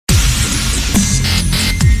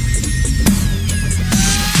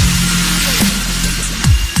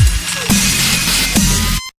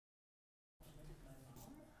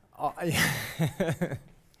Come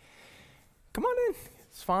on in.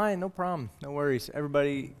 It's fine, no problem, no worries.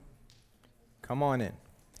 Everybody, come on in.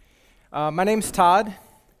 My name's Todd,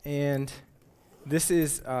 and this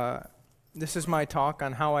is my talk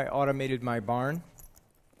on how I automated my barn.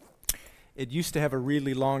 It used to have a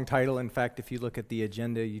really long title. In fact, if you look at the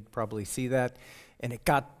agenda, you'd probably see that. And it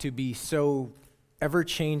got to be so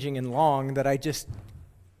ever-changing and long that I just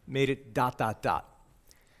made it ...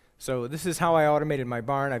 So this is how I automated my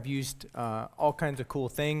barn. I've used all kinds of cool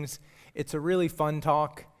things. It's a really fun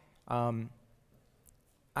talk. I'm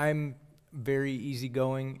very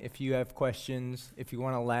easygoing. If you have questions, if you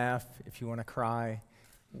want to laugh, if you want to cry,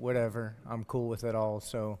 whatever, I'm cool with it all.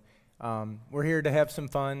 So we're here to have some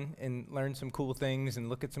fun and learn some cool things and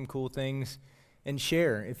look at some cool things and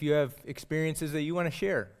share. If you have experiences that you want to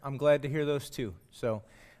share, I'm glad to hear those too. So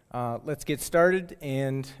let's get started.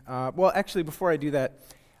 And well, actually, before I do that,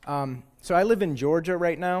 so I live in Georgia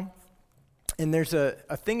right now, and there's a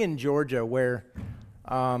thing in Georgia where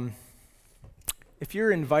if you're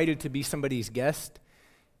invited to be somebody's guest,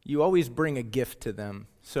 you always bring a gift to them.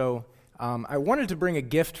 So I wanted to bring a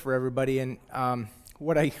gift for everybody, and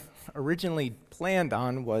what I originally planned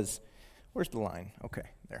on was, where's the line? Okay,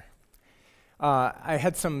 there. I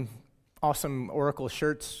had some awesome Oracle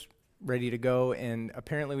shirts ready to go, and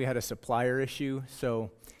apparently we had a supplier issue, so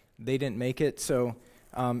they didn't make it. So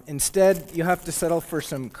instead, you have to settle for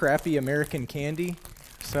some crappy American candy.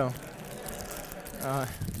 So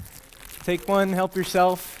take one, help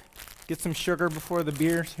yourself, get some sugar before the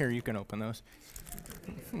beers. Here, you can open those.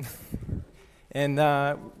 And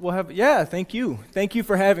we'll have, yeah, thank you. Thank you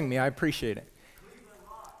for having me. I appreciate it.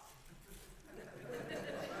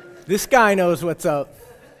 This guy knows what's up.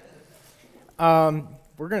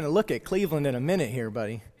 We're going to look at Cleveland in a minute here,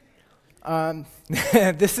 buddy.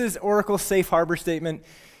 This is Oracle's safe harbor statement.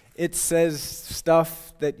 It says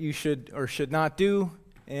stuff that you should or should not do,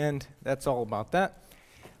 and that's all about that.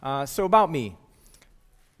 So about me.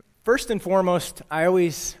 First and foremost, I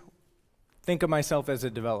always think of myself as a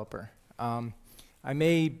developer. I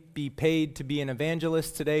may be paid to be an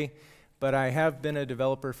evangelist today, but I have been a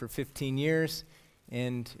developer for 15 years,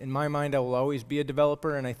 and in my mind, I will always be a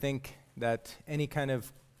developer, and I think that any kind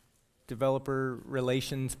of developer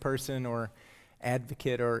relations person or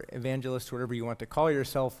advocate or evangelist, whatever you want to call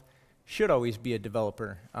yourself, should always be a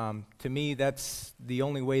developer. To me, that's the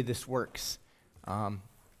only way this works.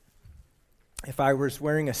 If I was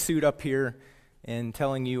wearing a suit up here and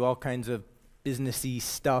telling you all kinds of businessy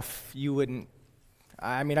stuff, you wouldn't,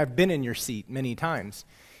 I mean, I've been in your seat many times.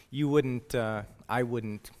 You wouldn't, I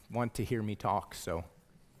wouldn't want to hear me talk, so.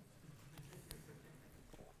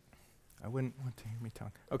 I wouldn't want to hear me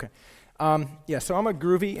talk. Okay. Yeah, so I'm a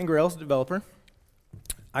Groovy and Grails developer.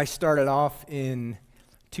 I started off in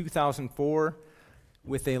 2004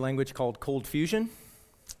 with a language called Cold Fusion.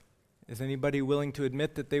 Is anybody willing to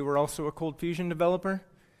admit that they were also a Cold Fusion developer?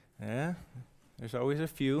 Yeah, there's always a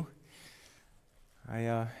few. I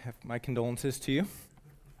have my condolences to you.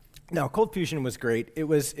 Now, Cold Fusion was great.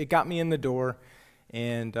 It got me in the door,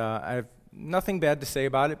 and I have nothing bad to say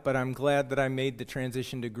about it, but I'm glad that I made the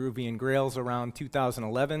transition to Groovy and Grails around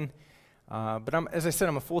 2011. But as I said,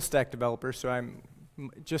 I'm a full-stack developer, so I'm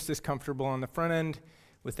just as comfortable on the front end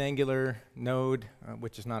with Angular, Node,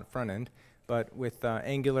 which is not front end, but with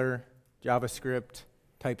Angular, JavaScript,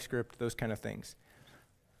 TypeScript, those kind of things.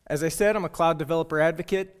 As I said, I'm a cloud developer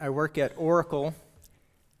advocate. I work at Oracle.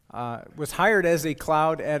 Was hired as a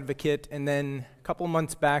cloud advocate, and then a couple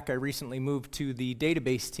months back, I recently moved to the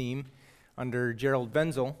database team under Gerald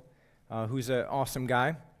Wenzel, who's an awesome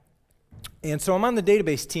guy. And so I'm on the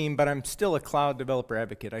database team, but I'm still a cloud developer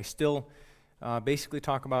advocate. I still basically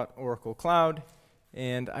talk about Oracle Cloud,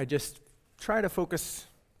 and I just try to focus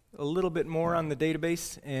a little bit more on the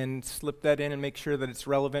database and slip that in and make sure that it's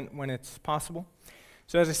relevant when it's possible.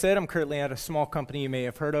 So as I said, I'm currently at a small company you may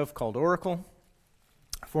have heard of called Oracle.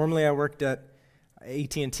 Formerly, I worked at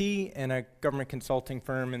AT&T and a government consulting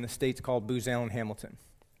firm in the States called Booz Allen Hamilton.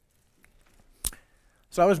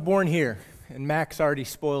 So I was born here, and Max already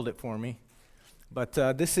spoiled it for me. But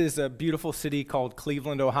this is a beautiful city called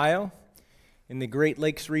Cleveland, Ohio, in the Great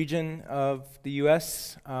Lakes region of the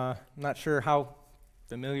U.S. I'm not sure how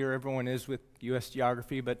familiar everyone is with U.S.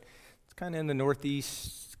 geography, but it's kind of in the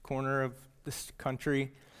northeast corner of this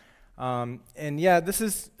country. And yeah, this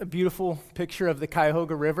is a beautiful picture of the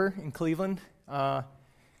Cuyahoga River in Cleveland.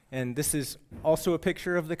 And this is also a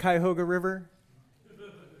picture of the Cuyahoga River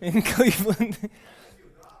in Cleveland.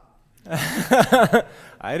 I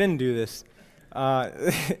didn't do this.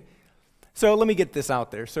 So let me get this out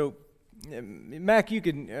there. So Mac, you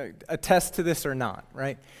can attest to this or not,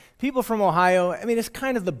 right? People from Ohio, I mean, it's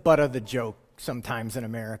kind of the butt of the joke sometimes in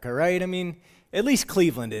America, right? I mean, at least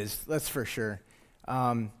Cleveland is, that's for sure.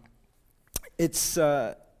 It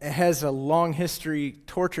has a long history,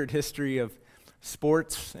 tortured history of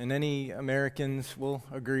sports, and any Americans will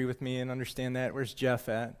agree with me and understand that. Where's Jeff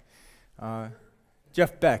at?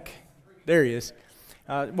 Jeff Beck. There he is.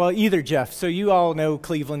 Well, either Jeff. So you all know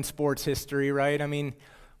Cleveland sports history, right? I mean,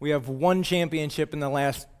 we have one championship in the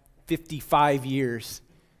last 55 years.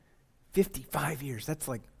 55 years, that's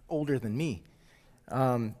like older than me.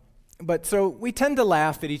 But so we tend to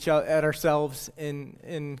laugh at ourselves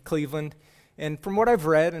in Cleveland. And from what I've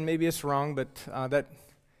read, and maybe it's wrong, but that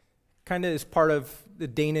kind of is part of the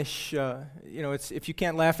Danish, it's if you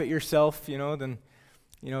can't laugh at yourself, then,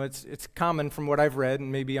 it's common from what I've read,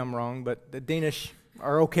 and maybe I'm wrong, but the Danish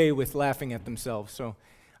are okay with laughing at themselves. So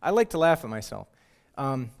I like to laugh at myself.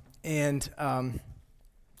 10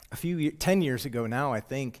 years ago now, I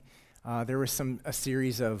think, there was a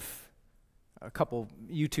series of a couple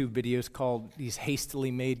YouTube videos called these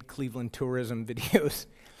hastily made Cleveland tourism videos.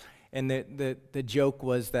 And the joke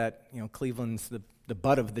was that, Cleveland's the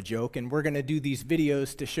butt of the joke, and we're going to do these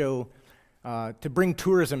videos to show, to bring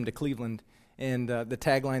tourism to Cleveland. And the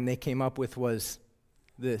tagline they came up with was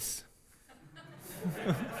this.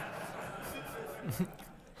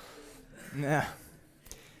 Nah.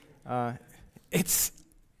 It's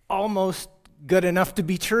almost good enough to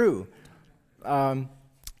be true.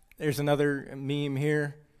 There's another meme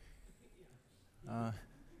here.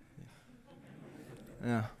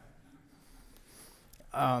 Yeah.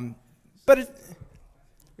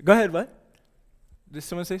 Go ahead, what? Did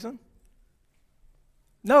someone say something?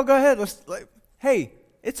 No, go ahead. Hey,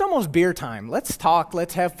 it's almost beer time. Let's talk.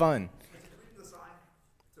 Let's have fun.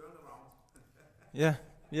 Yeah.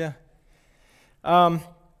 But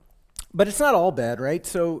it's not all bad, right?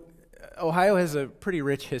 So Ohio has a pretty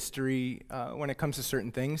rich history when it comes to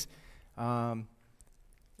certain things.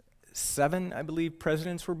 7, I believe,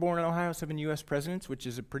 presidents were born in Ohio, 7 U.S. presidents, which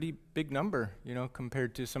is a pretty big number,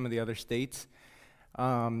 compared to some of the other states.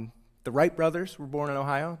 The Wright brothers were born in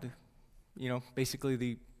Ohio, basically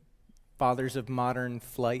the fathers of modern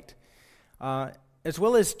flight, as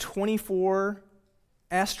well as 24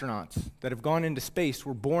 astronauts that have gone into space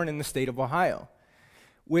were born in the state of Ohio,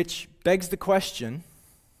 which begs the question,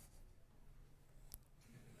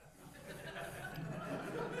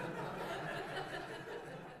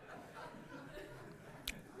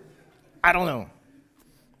 I don't know.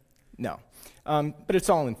 No. But it's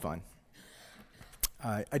all in fun.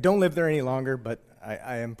 I don't live there any longer, but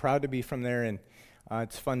I am proud to be from there, and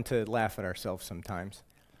it's fun to laugh at ourselves sometimes.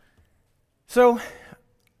 So,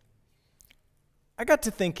 I got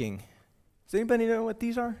to thinking, does anybody know what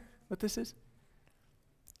these are? What this is?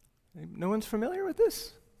 No one's familiar with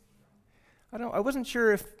this? I wasn't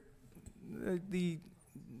sure if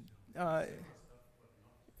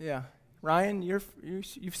yeah. Ryan,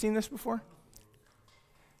 you've seen this before?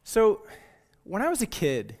 So, when I was a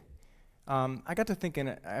kid, I got to thinking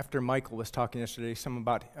after Michael was talking yesterday some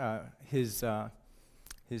about his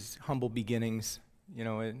humble beginnings,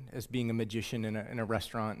 as being a magician in a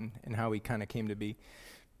restaurant and how he kind of came to be.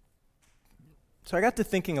 So I got to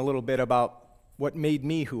thinking a little bit about what made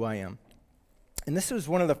me who I am. And this was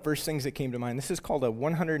one of the first things that came to mind. This is called a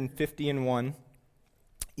 150-in-1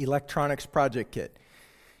 electronics project kit.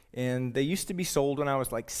 And they used to be sold when I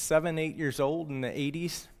was like 7, 8 years old in the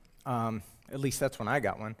 80s. At least that's when I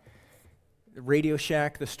got one. Radio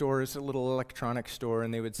Shack, the store, is a little electronics store,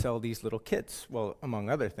 and they would sell these little kits, well, among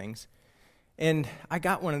other things. And I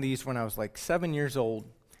got one of these when I was like 7 years old,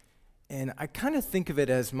 and I kind of think of it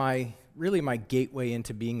as really my gateway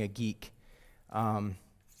into being a geek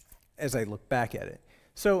as I look back at it.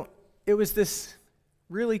 So it was this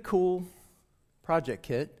really cool project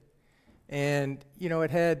kit. And,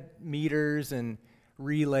 it had meters and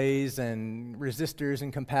relays and resistors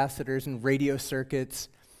and capacitors and radio circuits.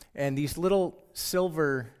 And these little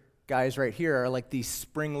silver guys right here are like these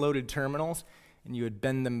spring-loaded terminals. And you would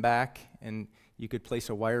bend them back, and you could place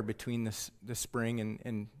a wire between the spring,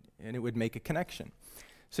 and it would make a connection.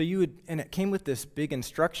 So and it came with this big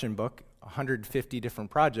instruction book, 150 different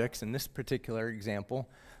projects. In this particular example,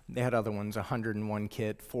 they had other ones, 101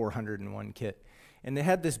 kit, 401 kit. And they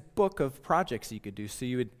had this book of projects you could do. So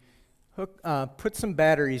you would put some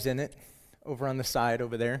batteries in it over on the side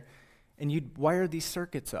over there, and you'd wire these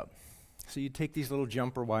circuits up. So you'd take these little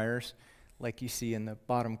jumper wires, like you see in the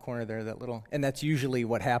bottom corner there, and that's usually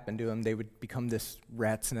what happened to them. They would become this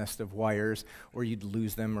rat's nest of wires, or you'd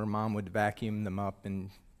lose them, or mom would vacuum them up,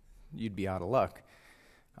 and you'd be out of luck.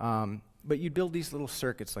 but you'd build these little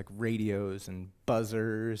circuits like radios and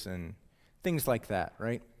buzzers and things like that,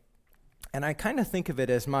 right? And I kind of think of it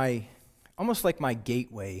as almost like my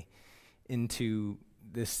gateway into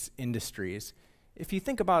this industry. If you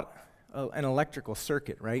think about an electrical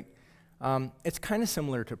circuit, right? It's kind of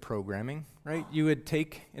similar to programming, right? You would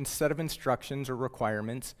take, instead of instructions or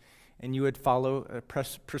requirements, and you would follow a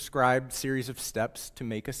prescribed series of steps to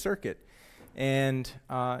make a circuit. And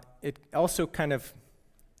it also kind of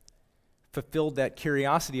fulfilled that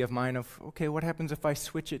curiosity of mine of, okay, what happens if I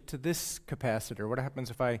switch it to this capacitor? What happens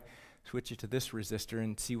if I switch it to this resistor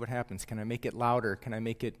and see what happens? Can I make it louder? Can I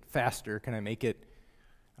make it faster? Can I make it,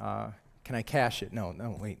 can I cache it? No.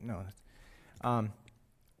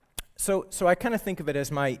 So I kind of think of it as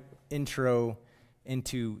my intro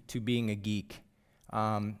into being a geek.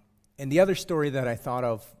 And the other story that I thought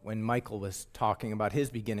of when Michael was talking about his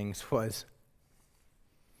beginnings was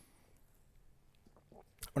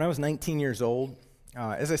when I was 19 years old.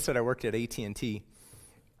 As I said, I worked at AT&T.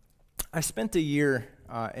 I spent a year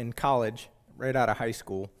in college right out of high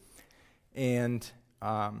school. And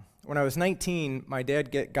when I was 19, my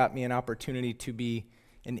dad got me an opportunity to be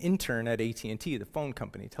an intern at AT&T, the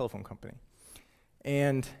telephone company.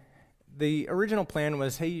 And the original plan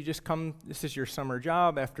was, hey, you just come, this is your summer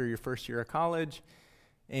job after your first year of college,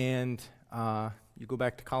 and you go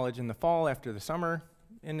back to college in the fall after the summer,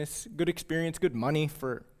 and it's good experience, good money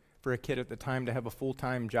for a kid at the time to have a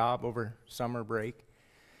full-time job over summer break.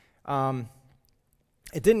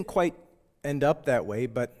 It didn't quite end up that way,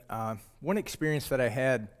 but one experience that I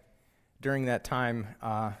had during that time,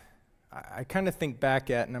 I kind of think back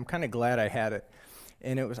at, and I'm kind of glad I had it,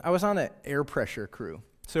 and I was on an air pressure crew.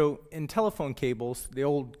 So in telephone cables, the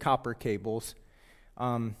old copper cables,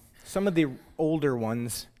 some of the older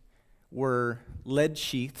ones were lead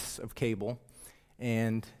sheaths of cable,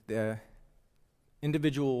 and the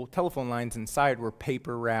individual telephone lines inside were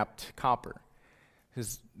paper-wrapped copper,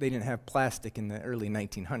 because they didn't have plastic in the early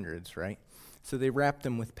 1900s, right? So they wrapped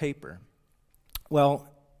them with paper. Well,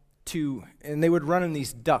 and they would run in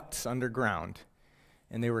these ducts underground,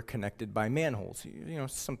 and they were connected by manholes.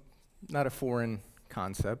 Not a foreign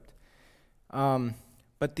concept.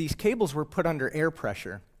 But these cables were put under air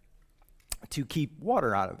pressure to keep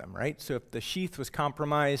water out of them, right? So if the sheath was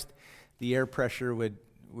compromised, the air pressure would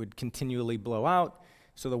continually blow out,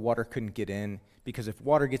 so the water couldn't get in, because if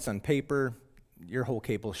water gets on paper, your whole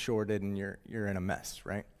cable's shorted and you're in a mess,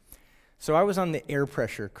 right? So I was on the air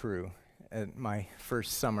pressure crew at my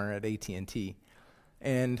first summer at AT&T,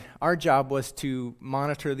 and our job was to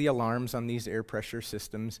monitor the alarms on these air pressure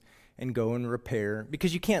systems and go and repair,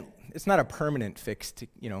 because it's not a permanent fix,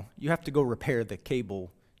 you have to go repair the cable.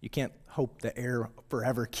 You can't hope the air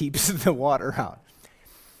forever keeps the water out.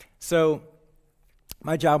 So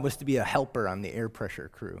my job was to be a helper on the air pressure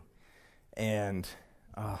crew. And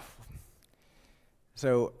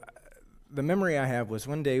so the memory I have was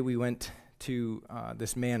one day we went to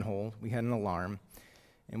this manhole. We had an alarm,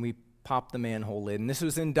 and we popped the manhole lid. And this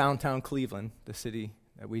was in downtown Cleveland, the city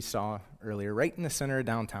that we saw earlier, right in the center of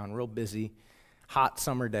downtown, real busy, hot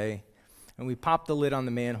summer day. And we popped the lid on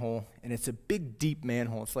the manhole, and it's a big, deep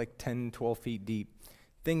manhole. It's like 10, 12 feet deep.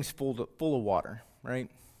 Thing's full of water, right?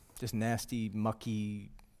 Just nasty,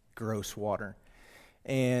 mucky, gross water.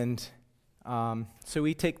 And so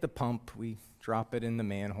we take the pump, we drop it in the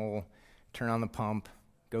manhole, turn on the pump,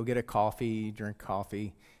 go get a coffee, drink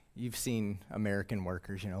coffee. You've seen American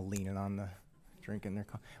workers, leaning on the drinking their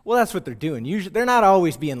coffee. Well, that's what they're doing. Usually, they're not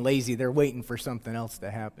always being lazy. They're waiting for something else to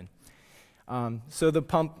happen. So the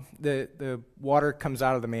pump, the water comes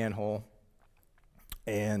out of the manhole,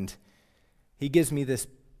 and he gives me this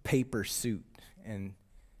paper suit, and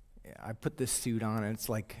I put this suit on, and it's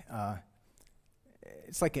like a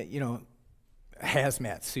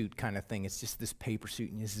hazmat suit kind of thing. It's just this paper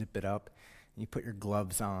suit, and you zip it up, and you put your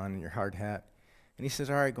gloves on and your hard hat. And he says,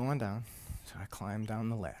 all right, go on down. So I climb down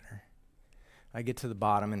the ladder. I get to the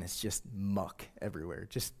bottom, and it's just muck everywhere.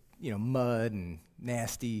 Just, mud and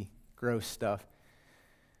nasty, gross stuff.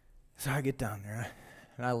 So I get down there,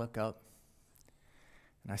 and I look up,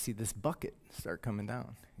 and I see this bucket start coming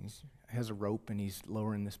down. He has a rope, and he's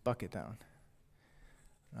lowering this bucket down.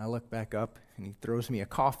 And I look back up, and he throws me a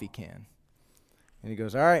coffee can. And he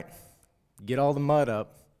goes, all right, get all the mud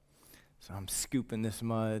up. So I'm scooping this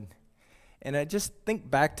mud. And I just think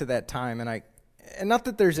back to that time, and not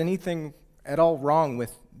that there's anything at all wrong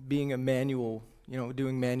with being a manual,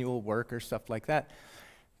 doing manual work or stuff like that.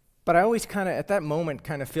 But I always at that moment,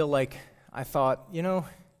 feel like I thought,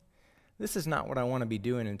 this is not what I want to be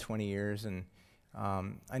doing in 20 years, and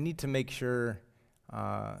I need to make sure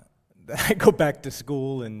that I go back to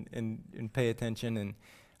school and pay attention. And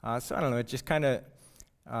So I don't know, it just kind of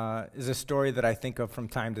is a story that I think of from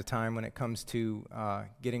time to time when it comes to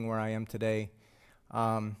getting where I am today.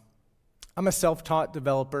 I'm a self-taught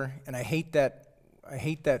developer, and I hate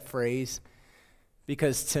that phrase,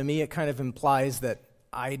 because to me it kind of implies that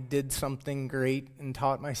I did something great and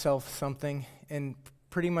taught myself something, and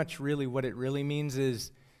pretty much really what it really means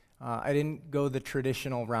is I didn't go the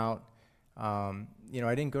traditional route. I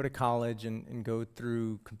didn't go to college and go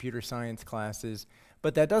through computer science classes,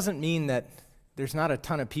 but that doesn't mean that there's not a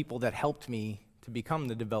ton of people that helped me to become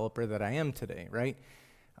the developer that I am today, right?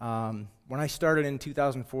 When I started in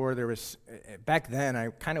 2004, back then, I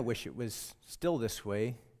kind of wish it was still this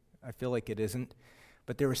way. I feel like it isn't.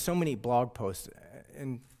 But there were so many blog posts.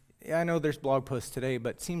 And yeah, I know there's blog posts today,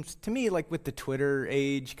 but it seems to me like with the Twitter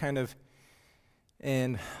age kind of,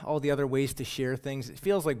 and all the other ways to share things, it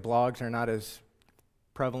feels like blogs are not as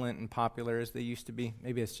prevalent and popular as they used to be.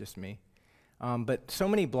 Maybe it's just me. But so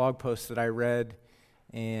many blog posts that I read,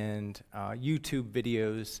 and YouTube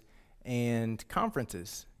videos, and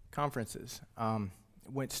conferences.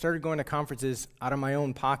 Started going to conferences out of my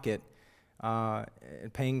own pocket, and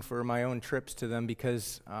paying for my own trips to them,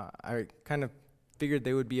 because I kind of figured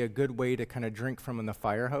they would be a good way to kind of drink from the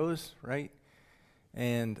fire hose, right?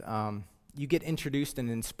 And you get introduced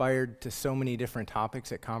and inspired to so many different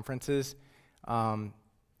topics at conferences.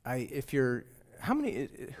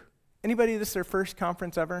 Anybody, this is their first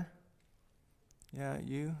conference ever? Yeah,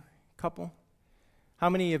 you? Couple? How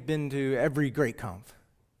many have been to every great conf?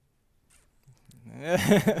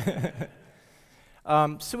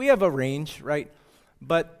 So we have a range, right?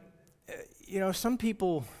 But, some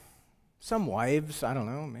people, some wives, I don't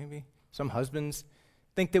know, maybe, some husbands,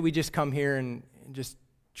 think that we just come here and just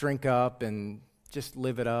drink up and just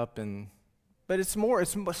live it up. But it's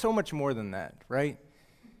so much more than that, right?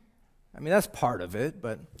 I mean, that's part of it,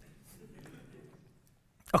 but...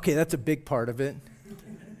 Okay, that's a big part of it.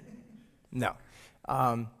 No.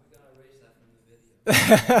 Don't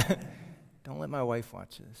let my wife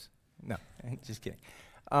watch this. No, just kidding.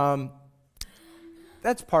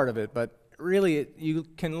 That's part of it, but really, you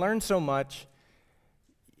can learn so much.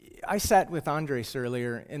 I sat with Andres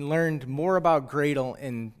earlier and learned more about Gradle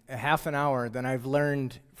in a half an hour than I've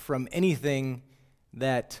learned from anything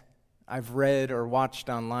that I've read or watched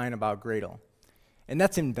online about Gradle. And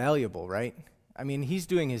that's invaluable, right? I mean, he's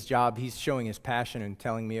doing his job, he's showing his passion and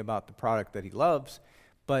telling me about the product that he loves,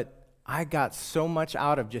 but I got so much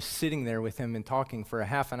out of just sitting there with him and talking for a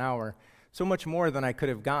half an hour, so much more than I could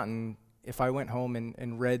have gotten if I went home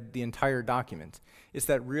and read the entire document. It's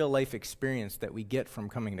that real-life experience that we get from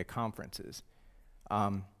coming to conferences.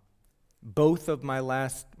 My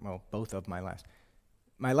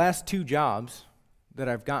last two jobs that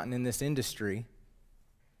I've gotten in this industry,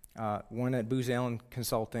 one at Booz Allen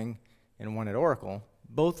Consulting and one at Oracle,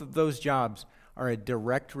 both of those jobs are a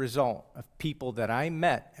direct result of people that I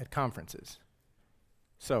met at conferences.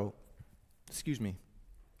 So, excuse me.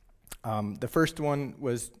 The first one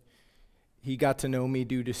was he got to know me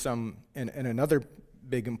due to and another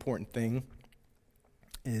big important thing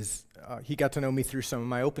is he got to know me through some of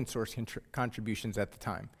my open source contributions at the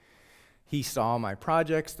time. He saw my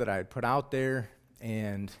projects that I had put out there,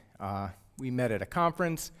 and we met at a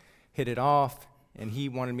conference, hit it off, and he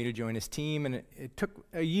wanted me to join his team, and it took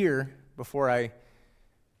a year before I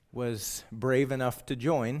was brave enough to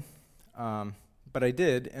join, but I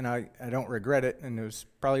did, and I don't regret it, and it was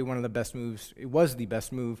probably one of the best moves. It was the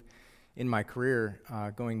best move in my career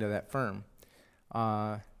going to that firm.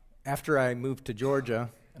 After I moved to Georgia,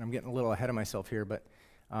 and I'm getting a little ahead of myself here, but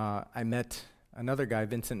I met another guy,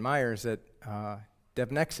 Vincent Myers, at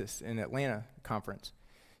DevNexus in Atlanta conference.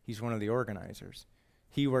 He's one of the organizers.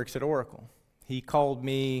 He works at Oracle. He called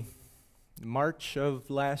me March of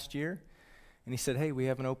last year, and he said, "Hey, we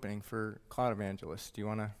have an opening for cloud evangelist.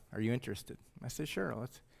 Are you interested?" I said, "Sure,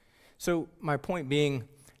 let's." So my point being,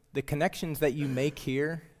 the connections that you make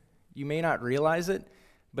here, you may not realize it,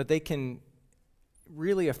 but they can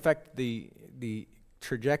really affect the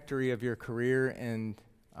trajectory of your career. And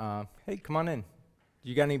hey, come on in.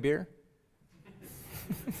 You got any beer?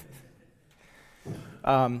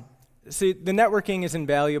 See, the networking is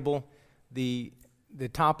invaluable. The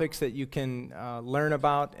topics that you can learn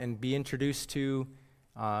about and be introduced to,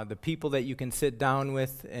 the people that you can sit down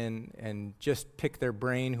with and just pick their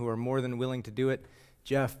brain, who are more than willing to do it.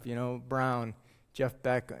 Jeff, Brown, Jeff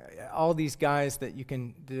Beck, all these guys that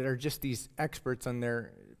are just these experts on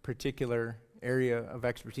their particular area of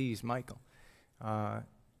expertise. Michael,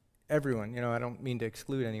 everyone. I don't mean to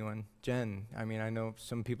exclude anyone. Jen, I know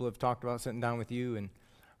some people have talked about sitting down with you, and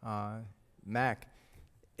Mac.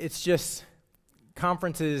 It's just,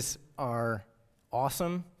 conferences are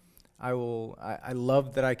awesome. I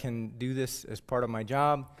love that I can do this as part of my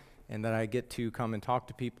job and that I get to come and talk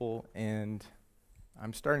to people, and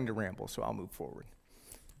I'm starting to ramble, so I'll move forward.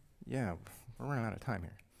 Yeah, we're running out of time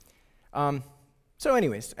here. So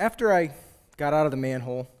anyways, after I got out of the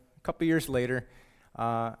manhole, a couple years later,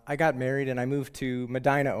 I got married and I moved to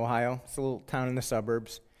Medina, Ohio. It's a little town in the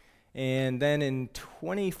suburbs. And then in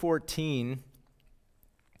 2014,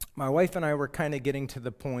 my wife and I were kind of getting to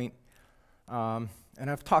the point, and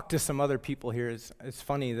I've talked to some other people here. It's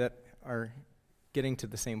funny that are getting to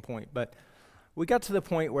the same point. But we got to the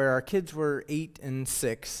point where our kids were 8 and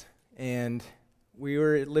 6, and we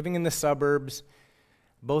were living in the suburbs,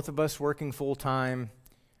 both of us working full-time,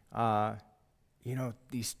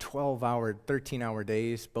 these 12-hour, 13-hour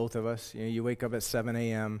days, both of us. You wake up at 7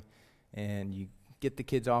 a.m., and you get the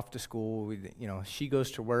kids off to school. She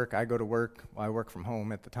goes to work, I go to work. Well, I work from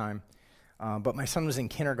home at the time. But my son was in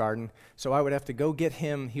kindergarten, so I would have to go get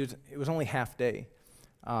him. It was only half day.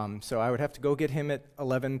 So I would have to go get him at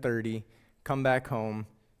 11:30, come back home,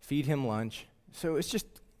 feed him lunch. So it's just,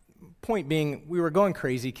 point being, we were going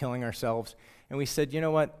crazy, killing ourselves. And we said, you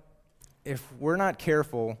know what? If we're not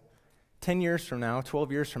careful, 10 years from now,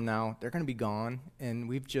 12 years from now, they're going to be gone, and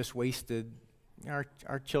we've just wasted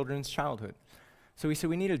our children's childhood. So we said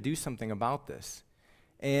we need to do something about this.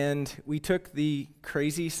 And we took the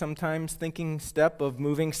crazy, sometimes thinking step of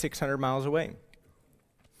moving 600 miles away.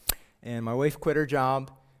 And my wife quit her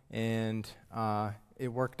job, and it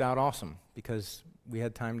worked out awesome because we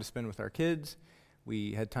had time to spend with our kids.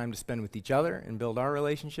 We had time to spend with each other and build our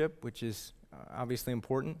relationship, which is obviously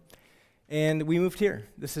important. And we moved here.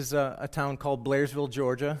 This is a town called Blairsville,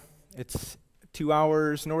 Georgia. It's 2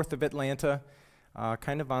 hours north of Atlanta,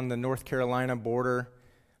 kind of on the North Carolina border.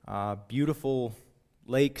 Beautiful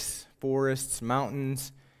lakes, forests,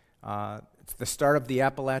 mountains. It's the start of the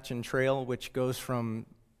Appalachian Trail, which goes from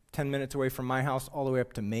 10 minutes away from my house all the way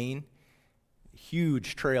up to Maine.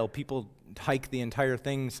 Huge trail. People hike the entire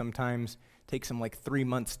thing sometimes. It takes them like 3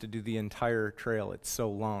 months to do the entire trail. It's so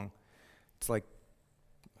long. It's like,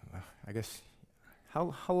 I guess,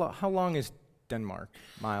 how long is Denmark?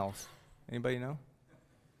 Miles? Anybody know?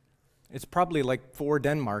 It's probably like 4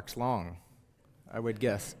 Denmarks long, I would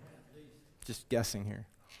guess. Just guessing here.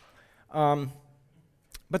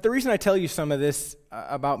 But the reason I tell you some of this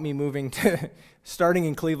about me starting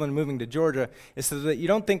in Cleveland, moving to Georgia, is so that you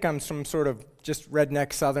don't think I'm some sort of just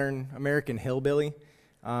redneck Southern American hillbilly.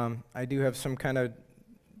 I do have some kind of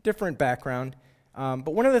different background.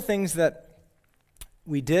 But one of the things that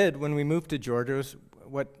we did when we moved to Georgia was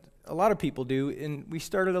what a lot of people do, and we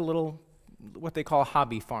started a little, what they call a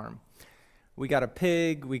hobby farm. We got a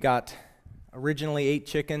pig, we got originally 8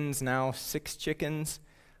 chickens, now 6 chickens,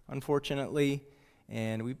 unfortunately,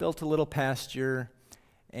 and we built a little pasture,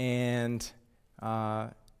 and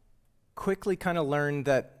quickly kind of learned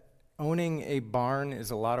that owning a barn is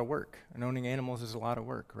a lot of work, and owning animals is a lot of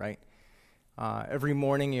work, right? Every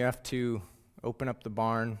morning you have to open up the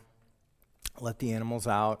barn, let the animals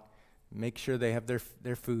out, make sure they have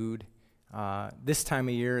their food. This time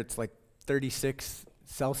of year it's like 36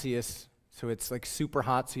 Celsius, so it's like super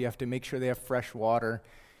hot, so you have to make sure they have fresh water.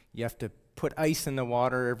 You have to put ice in the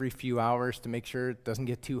water every few hours to make sure it doesn't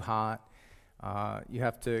get too hot. You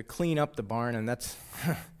have to clean up the barn, and that's,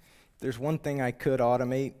 if there's one thing I could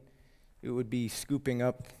automate, it would be scooping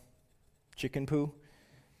up chicken poo.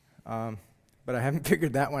 But I haven't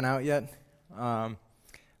figured that one out yet.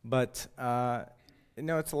 But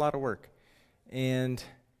it's a lot of work. And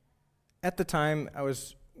at the time, I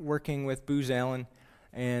was working with Booz Allen,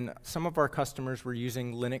 and some of our customers were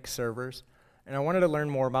using Linux servers, and I wanted to learn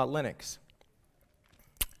more about Linux.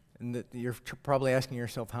 And you're probably asking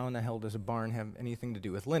yourself, how in the hell does a barn have anything to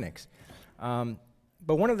do with Linux?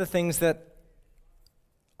 But one of the things that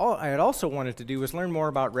I had also wanted to do was learn more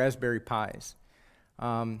about Raspberry Pis.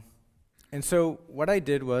 And so what I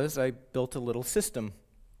did was I built a little system.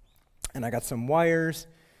 And I got some wires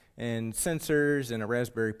and sensors and a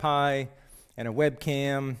Raspberry Pi and a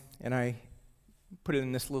webcam, and I put it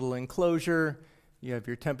in this little enclosure. You have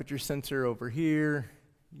your temperature sensor over here.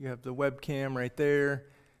 You have the webcam right there.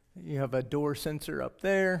 You have a door sensor up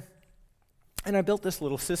there. And I built this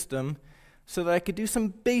little system so that I could do some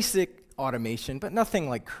basic automation, but nothing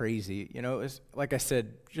like crazy. It was, like I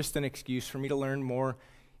said, just an excuse for me to learn more,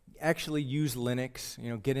 actually use Linux,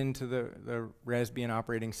 get into the Raspbian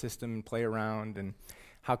operating system and play around, and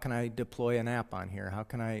how can I deploy an app on here? How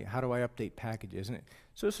do I update packages?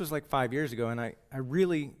 So this was like 5 years ago, and it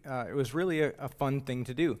was really a fun thing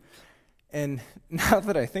to do. And now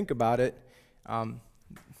that I think about it,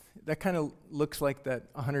 that kind of looks like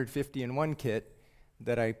that 150-in-1 kit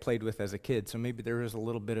that I played with as a kid. So maybe there was a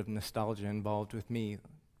little bit of nostalgia involved with me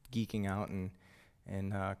geeking out and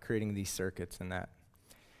creating these circuits and that.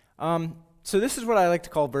 So this is what I like to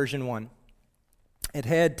call version 1. It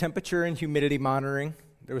had temperature and humidity monitoring.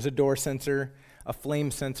 There was a door sensor, a flame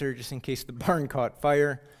sensor just in case the barn caught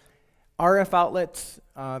fire, RF outlets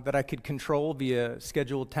that I could control via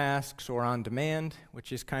scheduled tasks or on demand,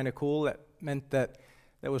 which is kind of cool. That meant that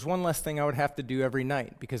was one less thing I would have to do every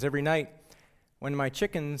night, because every night when my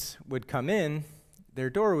chickens would come in, their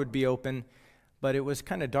door would be open, but it was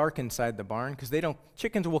kind of dark inside the barn because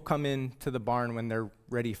chickens will come in to the barn when they're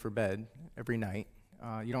ready for bed every night.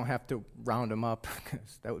 You don't have to round them up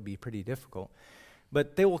because that would be pretty difficult.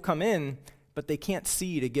 But they will come in, but they can't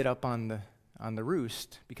see to get up on the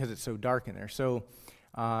roost because it's so dark in there. So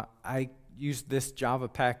I used this Java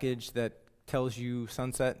package that tells you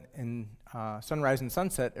sunset and sunrise and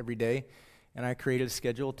sunset every day, and I created a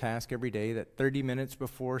scheduled task every day that 30 minutes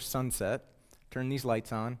before sunset, turn these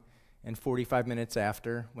lights on, and 45 minutes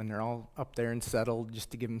after, when they're all up there and settled, just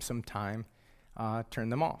to give them some time, turn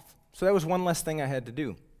them off. So that was one less thing I had to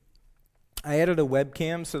do. I added a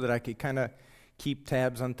webcam so that I could kind of keep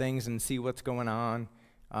tabs on things and see what's going on.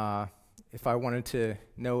 If I wanted to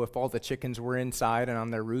know if all the chickens were inside and on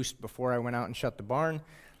their roost before I went out and shut the barn,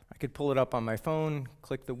 I could pull it up on my phone,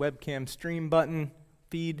 click the webcam stream button,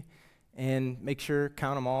 feed, and make sure,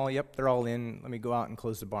 count them all. Yep, they're all in. Let me go out and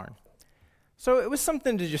close the barn. So it was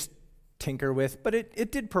something to just tinker with, but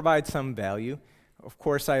it did provide some value. Of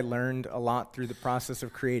course, I learned a lot through the process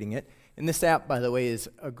of creating it. And this app, by the way, is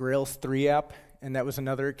a Grails 3 app, and that was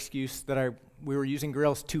another excuse that we were using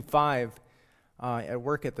Grails 2.5 at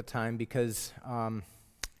work at the time because,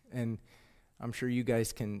 and I'm sure you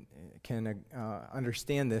guys can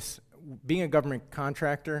understand this, being a government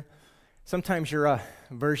contractor, sometimes you're a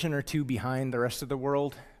version or two behind the rest of the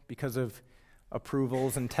world because of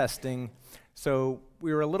approvals and testing. So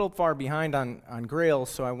we were a little far behind on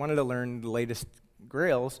Grails, so I wanted to learn the latest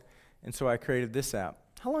Grails, and so I created this app.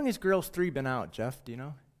 How long has Grails 3 been out, Jeff? Do you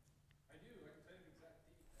know? I do. I can tell you the exact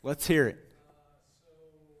date. Let's hear it. 4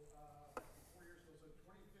 years ago, so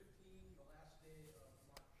 2015, the last day of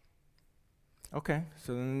March. Okay,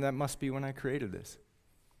 so then that must be when I created this.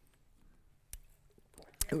 I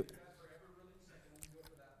can't do that forever, really, so I can only go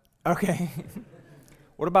for that. Okay.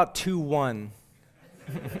 What about 2.1?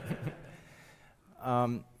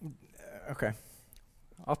 Okay.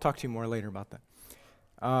 I'll talk to you more later about that.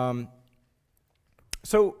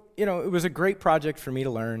 So, it was a great project for me to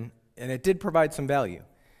learn, and it did provide some value.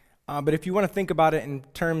 But if you want to think about it in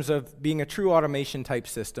terms of being a true automation type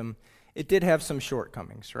system, it did have some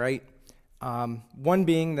shortcomings, right? One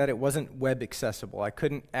being that it wasn't web accessible. I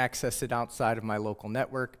couldn't access it outside of my local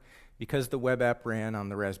network because the web app ran on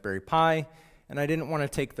the Raspberry Pi, and I didn't want to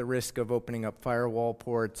take the risk of opening up firewall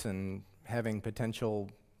ports and having potential,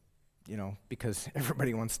 because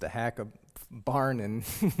everybody wants to hack a barn in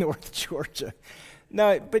North Georgia.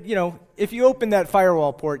 No, but if you open that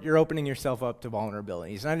firewall port, you're opening yourself up to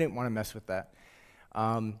vulnerabilities, and I didn't want to mess with that.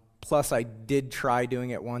 Plus, I did try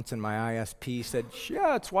doing it once, and my ISP said,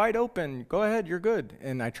 yeah, it's wide open. Go ahead, you're good.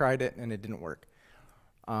 And I tried it, and it didn't work.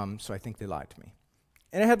 So I think they lied to me.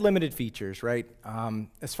 And it had limited features, right?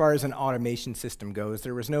 As far as an automation system goes,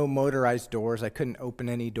 there was no motorized doors. I couldn't open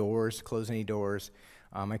any doors, close any doors.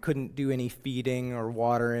 I couldn't do any feeding or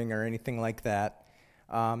watering or anything like that.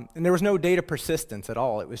 And there was no data persistence at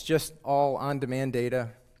all. It was just all on-demand data.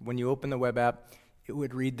 When you open the web app, it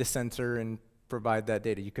would read the sensor and provide that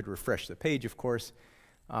data. You could refresh the page, of course,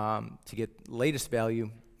 to get the latest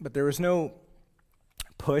value. But there was no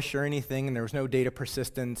push or anything, and there was no data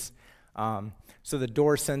persistence. So the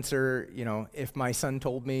door sensor, if my son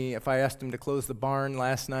told me, if I asked him to close the barn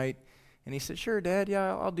last night, and he said, sure, Dad,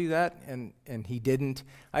 yeah, I'll do that, and he didn't,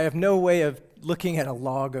 I have no way of looking at a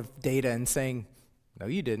log of data and saying, no,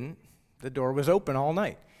 you didn't. The door was open all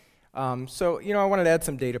night. So, I wanted to add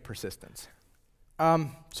some data persistence.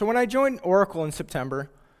 So when I joined Oracle in September,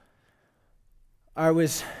 I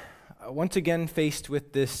was once again faced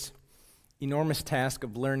with this enormous task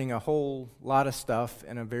of learning a whole lot of stuff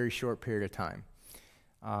in a very short period of time.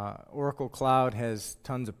 Oracle Cloud has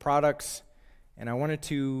tons of products, and I wanted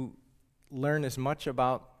to learn as much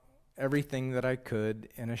about everything that I could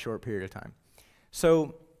in a short period of time.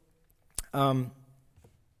 So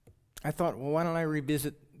I thought, well, why don't I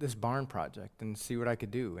revisit this barn project and see what I could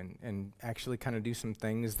do and actually kind of do some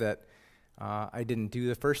things that I didn't do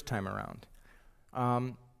the first time around.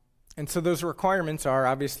 And so those requirements are,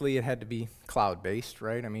 obviously, it had to be cloud-based,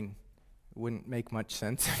 right? I mean, it wouldn't make much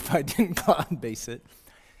sense if I didn't cloud-base it.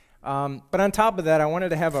 But on top of that, I wanted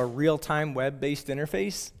to have a real-time web-based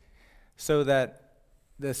interface so that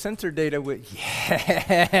the sensor data would, yeah.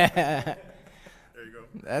 There you go.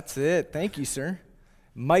 That's it. Thank you, sir.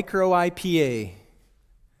 Micro IPA.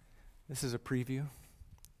 This is a preview.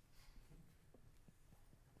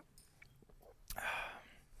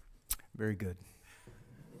 Very good.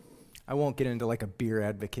 I won't get into like a beer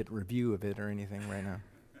advocate review of it or anything right now.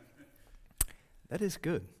 That is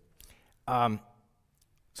good. So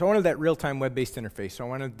I wanted that real-time web-based interface. So I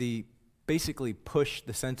wanted the basically push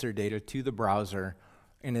the sensor data to the browser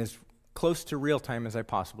in as close to real-time as I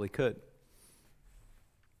possibly could.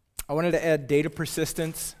 I wanted to add data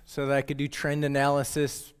persistence so that I could do trend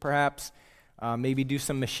analysis, perhaps, maybe do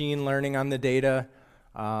some machine learning on the data,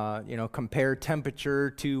 compare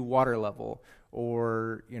temperature to water level,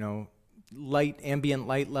 or ambient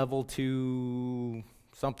light level to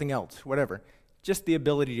something else, whatever. Just the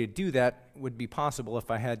ability to do that would be possible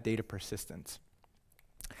if I had data persistence.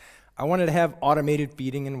 I wanted to have automated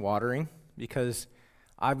feeding and watering because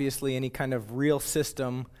obviously any kind of real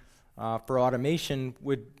system for automation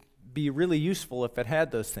would be really useful if it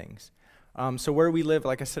had those things. So where we live,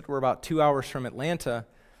 like I said, we're about 2 hours from Atlanta,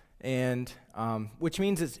 and which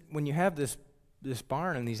means is when you have this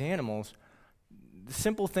barn and these animals, the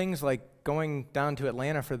simple things like going down to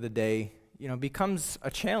Atlanta for the day, becomes a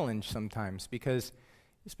challenge sometimes because,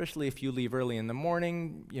 especially if you leave early in the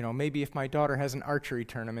morning, maybe if my daughter has an archery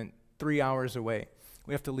tournament 3 hours away,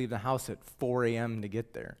 we have to leave the house at 4 a.m. to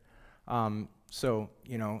get there.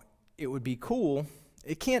 It would be cool.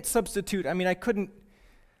 It can't substitute. I mean,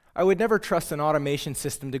 I would never trust an automation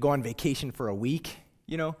system to go on vacation for a week,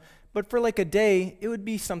 but for like a day, it would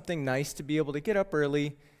be something nice to be able to get up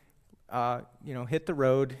early, hit the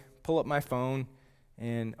road, pull up my phone,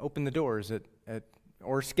 and open the doors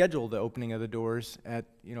or schedule the opening of the doors at,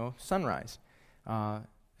 sunrise.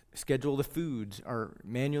 Schedule the foods or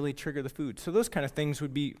manually trigger the food. So those kind of things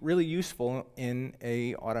would be really useful in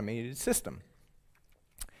a automated system.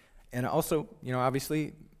 And also,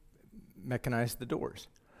 obviously, mechanize the doors.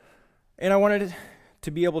 And I wanted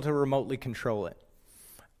to be able to remotely control it.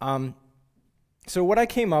 So what I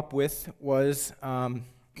came up with was,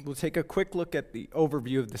 we'll take a quick look at the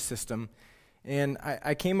overview of the system. And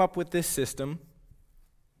I came up with this system.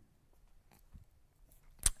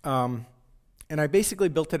 And I basically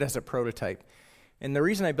built it as a prototype. And the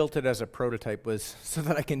reason I built it as a prototype was so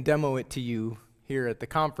that I can demo it to you here at the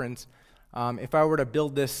conference. If I were to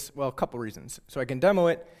build this, well, a couple reasons. So I can demo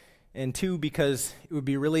it, and two, because it would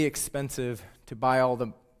be really expensive to buy all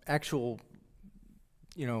the actual,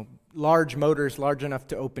 large motors, large enough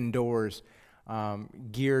to open doors,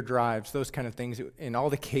 gear drives, those kind of things, and all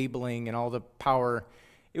the cabling and all the power.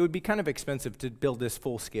 It would be kind of expensive to build this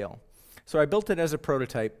full scale. So I built it as a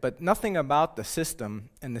prototype, but nothing about the system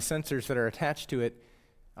and the sensors that are attached to it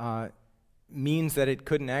means that it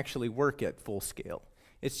couldn't actually work at full scale.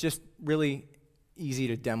 It's just really easy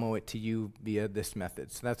to demo it to you via this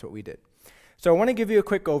method, so that's what we did. So I want to give you a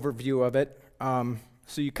quick overview of it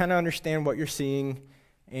so you kind of understand what you're seeing,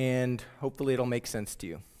 and hopefully it'll make sense to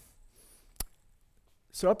you.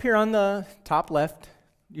 So up here on the top left,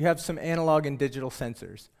 you have some analog and digital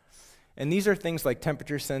sensors. And these are things like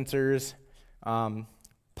temperature sensors,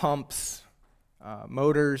 pumps,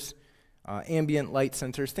 motors, ambient light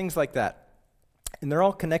sensors, things like that. And they're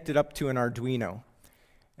all connected up to an Arduino.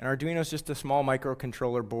 An Arduino is just a small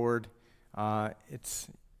microcontroller board.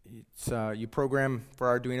 You program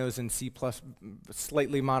for Arduinos in C++,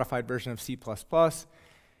 slightly modified version of C++,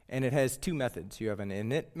 and it has two methods. You have an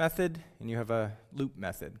init method and you have a loop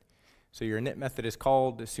method. So your init method is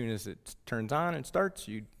called as soon as it turns on and starts.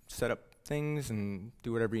 You set up things and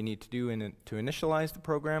do whatever you need to do to initialize the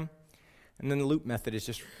program. And then the loop method is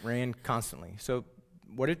just ran constantly. So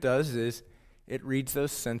what it does is it reads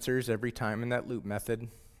those sensors every time in that loop method,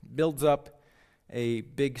 builds up a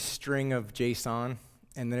big string of JSON,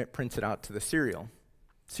 and then it prints it out to the serial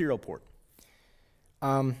port.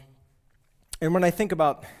 And when I think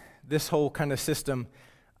about this whole kind of system,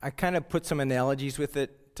 I kind of put some analogies with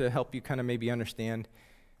it to help you kind of maybe understand.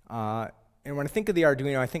 And when I think of the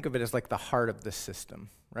Arduino, I think of it as like the heart of the system,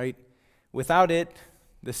 right? Without it,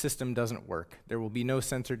 the system doesn't work. There will be no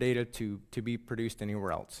sensor data to be produced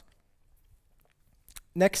anywhere else.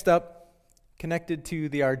 Next up, connected to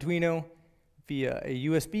the Arduino via a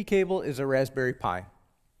USB cable is a Raspberry Pi.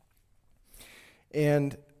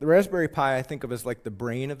 And the Raspberry Pi I think of as like the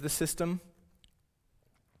brain of the system.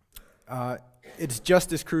 It's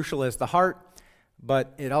just as crucial as the heart,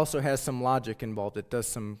 but it also has some logic involved. It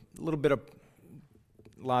does a little bit of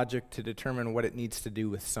logic to determine what it needs to do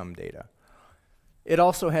with some data. It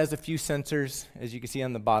also has a few sensors, as you can see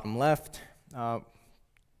on the bottom left.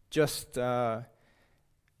 Just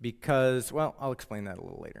because, well, I'll explain that a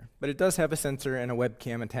little later. But it does have a sensor and a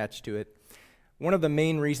webcam attached to it. One of the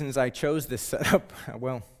main reasons I chose this setup,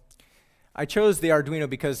 well, I chose the Arduino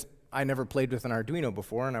because I never played with an Arduino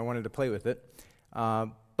before and I wanted to play with it.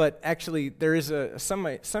 But actually, there is a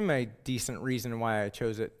semi-decent reason why I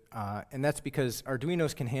chose it, and that's because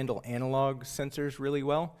Arduinos can handle analog sensors really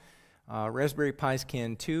well. Raspberry Pis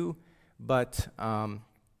can too, but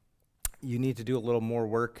you need to do a little more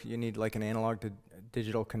work. You need like an analog to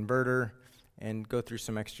digital converter and go through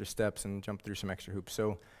some extra steps and jump through some extra hoops.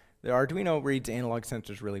 So the Arduino reads analog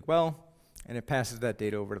sensors really well, and it passes that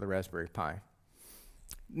data over to the Raspberry Pi.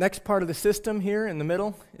 Next part of the system here in the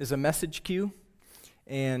middle is a message queue.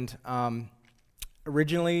 And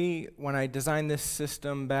originally, when I designed this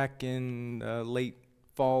system back in late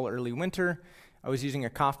fall, early winter, I was using a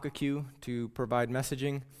Kafka queue to provide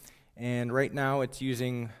messaging. And right now, it's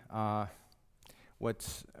using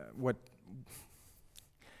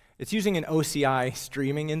it's using an OCI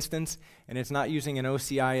streaming instance, and it's not using an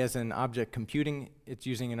OCI as an object computing. It's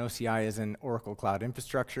using an OCI as an Oracle Cloud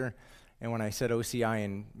Infrastructure. And when I said OCI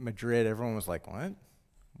in Madrid, everyone was like, "What?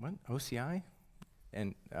 What? OCI?"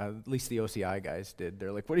 And at least the OCI guys did.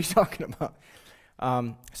 They're like, "What are you talking about?"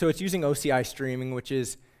 So it's using OCI streaming, which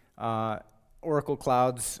is Oracle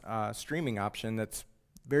Cloud's streaming option that's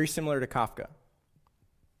very similar to Kafka.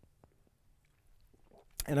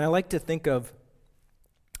 And I like to think of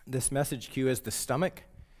this message queue as the stomach,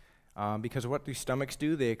 because what do stomachs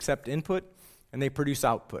do? They accept input and they produce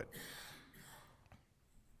output.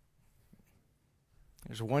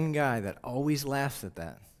 There's one guy that always laughs at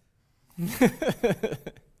that.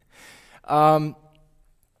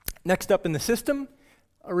 Next up in the system,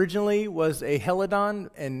 originally was a Helidon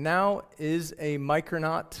and now is a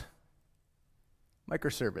Micronaut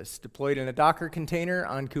microservice deployed in a Docker container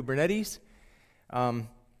on Kubernetes.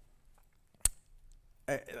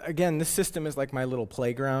 Again, this system is like my little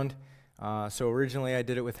playground. So originally I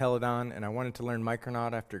did it with Helidon, and I wanted to learn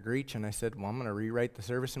Micronaut after Greach, and I said, well, I'm going to rewrite the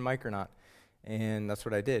service in Micronaut. And that's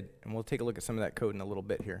what I did. And we'll take a look at some of that code in a little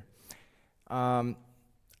bit here. I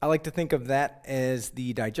like to think of that as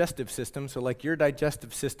the digestive system. So like your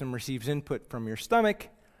digestive system receives input from your stomach,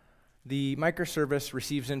 the microservice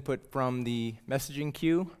receives input from the messaging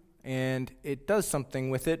queue, and it does something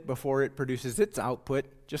with it before it produces its output,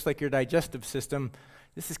 just like your digestive system.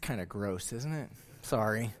 This is kind of gross, isn't it?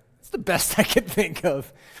 Sorry. It's the best I could think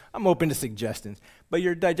of. I'm open to suggestions. But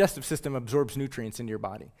your digestive system absorbs nutrients into your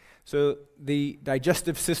body. So the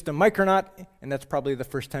digestive system Micronaut, and that's probably the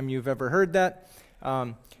first time you've ever heard that,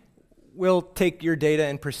 will take your data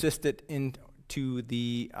and persist it into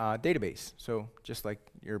the database. So just like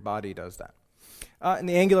your body does that. In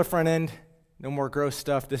the Angular front end, no more gross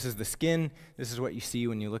stuff. This is the skin. This is what you see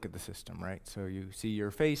when you look at the system, right? So you see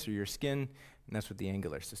your face or your skin, and that's what the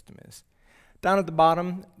Angular system is. Down at the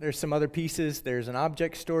bottom, there's some other pieces. There's an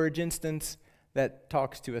object storage instance that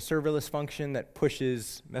talks to a serverless function that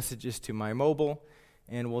pushes messages to my mobile,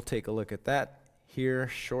 and we'll take a look at that here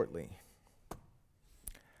shortly.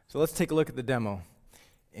 So let's take a look at the demo.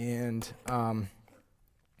 And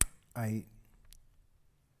I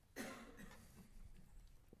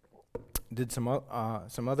did some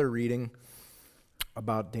other reading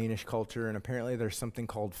about Danish culture, and apparently there's something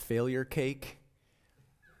called failure cake.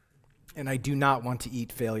 And I do not want to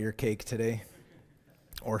eat failure cake today,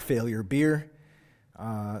 or failure beer.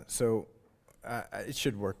 So it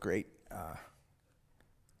should work great.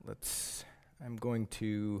 I'm going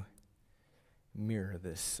to mirror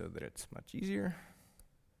this so that it's much easier.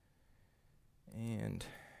 And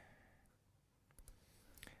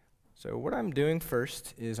so what I'm doing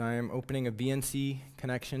first is I am opening a VNC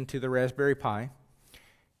connection to the Raspberry Pi.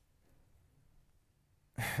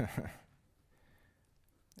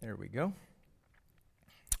 There we go.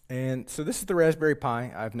 And so this is the Raspberry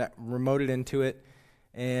Pi. I've remoted into it.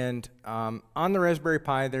 And on the Raspberry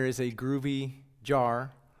Pi, there is a Groovy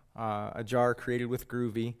jar, a jar created with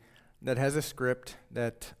Groovy that has a script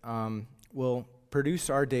that will produce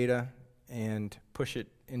our data and push it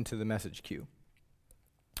into the message queue.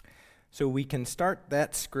 So we can start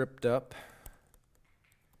that script up.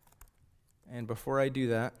 And before I do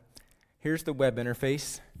that, here's the web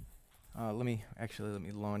interface. Let me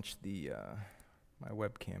launch the my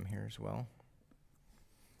webcam here as well.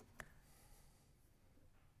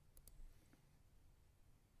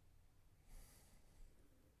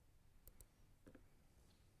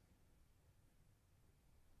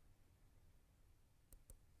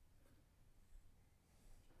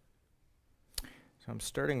 So I'm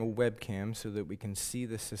starting a webcam so that we can see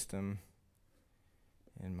the system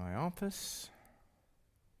in my office.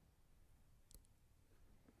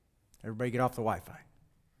 Everybody get off the Wi-Fi.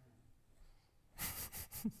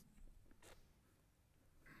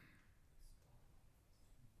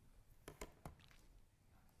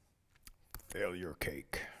 your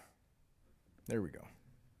cake. There we go.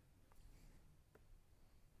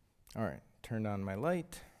 All right, turned on my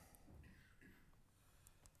light.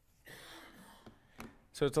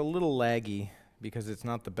 So it's a little laggy because it's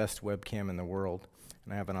not the best webcam in the world,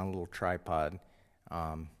 and I have it on a little tripod.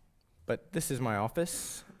 But this is my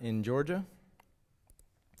office in Georgia,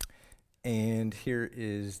 and here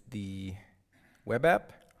is the web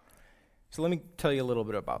app. So let me tell you a little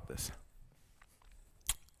bit about this.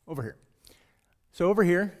 Over here. So over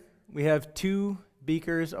here, we have 2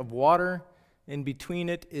 beakers of water. In between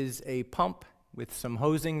it is a pump with some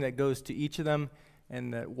hosing that goes to each of them,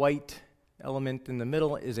 and the white element in the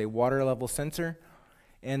middle is a water level sensor.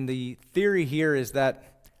 And the theory here is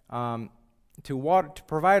that to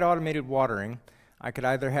provide automated watering, I could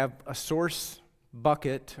either have a source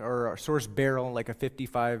bucket or a source barrel, like a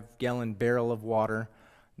 55-gallon barrel of water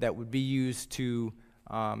that would be used to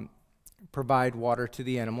provide water to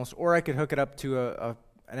the animals, or I could hook it up to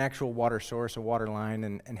an actual water source, a water line,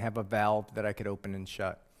 and have a valve that I could open and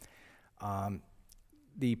shut.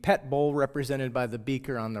 The pet bowl represented by the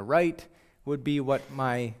beaker on the right would be what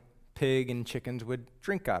my pig and chickens would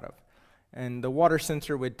drink out of. And the water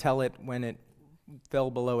sensor would tell it when it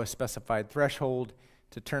fell below a specified threshold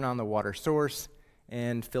to turn on the water source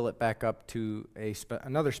and fill it back up to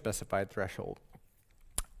another specified threshold.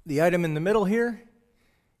 The item in the middle here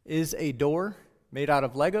is a door made out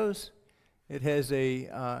of Legos. It has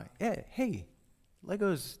a, hey,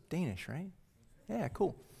 Lego's Danish, right? Yeah,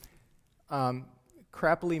 cool.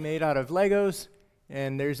 Crappily made out of Legos,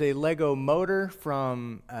 and there's a Lego motor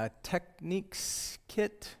from a Technics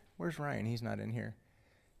kit. Where's Ryan? He's not in here.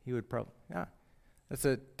 He would probably, yeah. That's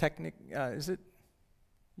a Technic, is it,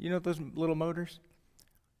 you know those little motors?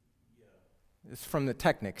 Yeah. It's from the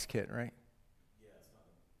Technics kit, right? Yeah,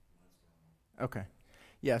 it's not okay.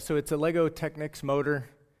 Yeah, so it's a Lego Technics motor,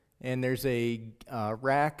 and there's a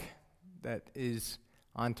rack that is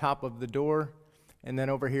on top of the door. And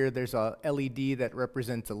then over here, there's a LED that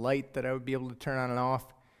represents a light that I would be able to turn on and off.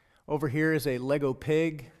 Over here is a Lego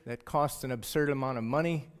pig that costs an absurd amount of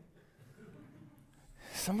money.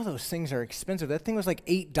 Some of those things are expensive. That thing was like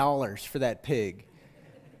 $8 for that pig.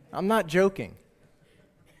 I'm not joking.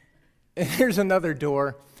 And here's another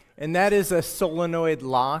door, and that is a solenoid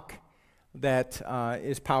lock that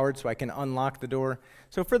is powered so I can unlock the door.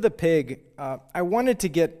 So for the pig, I wanted to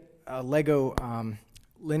get a Lego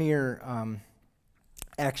linear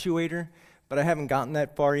actuator, but I haven't gotten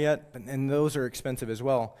that far yet, and those are expensive as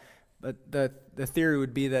well. But the theory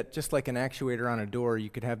would be that just like an actuator on a door, you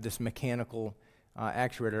could have this mechanical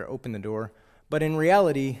actuator open the door. But in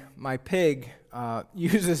reality, my pig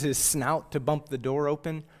uses his snout to bump the door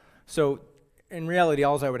open. So in reality,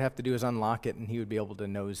 all I would have to do is unlock it, and he would be able to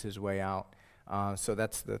nose his way out. So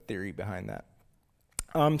that's the theory behind that.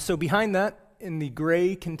 So behind that, in the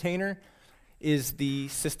gray container, is the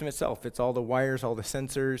system itself. It's all the wires, all the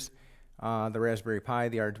sensors, the Raspberry Pi,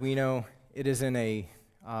 the Arduino. It is in a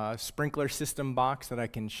sprinkler system box that I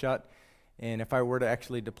can shut, and if I were to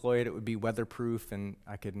actually deploy it, it would be weatherproof, and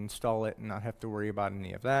I could install it and not have to worry about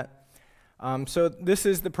any of that. So this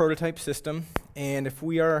is the prototype system, and if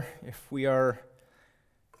we are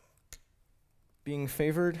being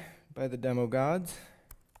favored by the demo gods,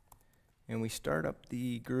 and we start up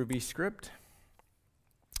the Groovy script,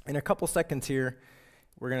 in a couple seconds here,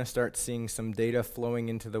 we're going to start seeing some data flowing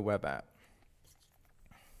into the web app.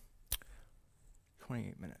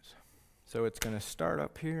 28 minutes. So it's going to start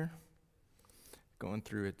up here, going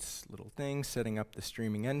through its little thing, setting up the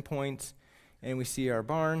streaming endpoints, and we see our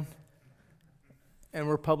barn, and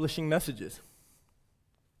we're publishing messages.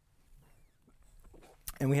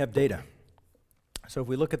 And we have data. So if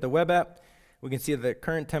we look at the web app, we can see that the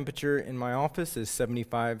current temperature in my office is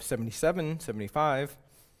 75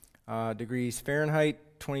 degrees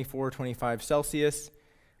Fahrenheit, 25 Celsius.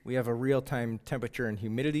 We have a real-time temperature and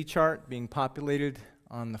humidity chart being populated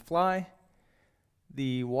on the fly.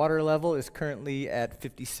 The water level is currently at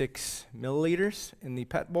 56 milliliters in the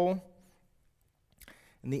pet bowl.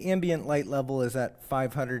 And the ambient light level is at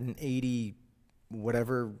 580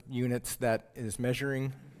 whatever units that is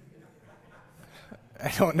measuring.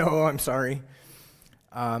 I don't know, I'm sorry.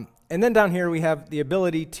 And then down here we have the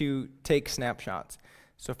ability to take snapshots.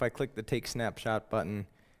 So if I click the Take Snapshot button,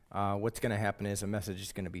 what's going to happen is a message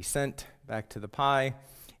is going to be sent back to the Pi.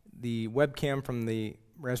 The webcam from the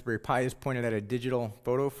Raspberry Pi is pointed at a digital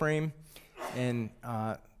photo frame. And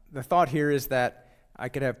the thought here is that I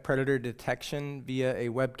could have predator detection via a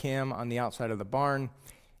webcam on the outside of the barn.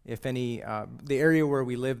 If any, the area where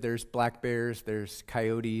we live, there's black bears, there's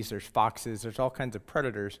coyotes, there's foxes, there's all kinds of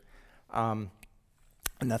predators. And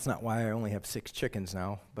that's not why I only have 6 chickens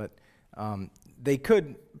now, but They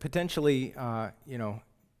could potentially,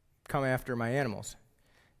 come after my animals.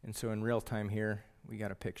 And so in real time here, we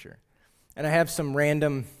got a picture. And I have some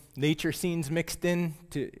random nature scenes mixed in,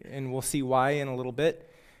 and we'll see why in a little bit.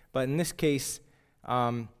 But in this case,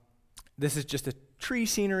 this is just a tree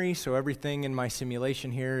scenery, so everything in my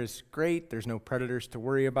simulation here is great. There's no predators to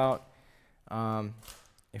worry about.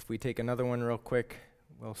 If we take another one real quick,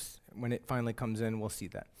 when it finally comes in, we'll see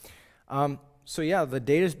that. So yeah, the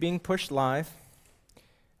data is being pushed live.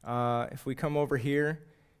 If we come over here,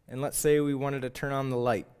 and let's say we wanted to turn on the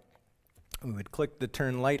light. We would click the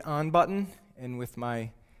turn light on button, and with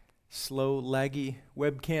my slow, laggy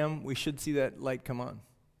webcam, we should see that light come on.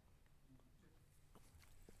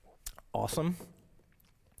 Awesome.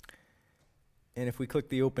 And if we click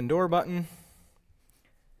the open door button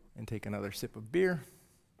and take another sip of beer.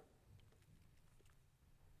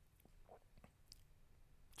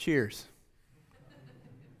 Cheers.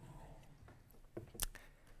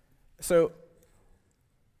 So,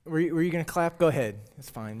 were you going to clap? Go ahead. It's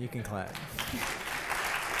fine. You can clap.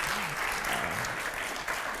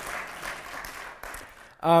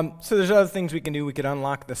 So there's other things we can do. We could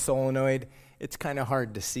unlock the solenoid. It's kind of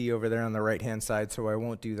hard to see over there on the right-hand side, so I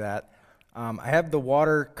won't do that. I have the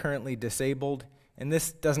water currently disabled, and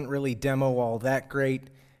this doesn't really demo all that great,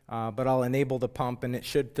 but I'll enable the pump, and it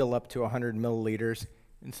should fill up to 100 milliliters.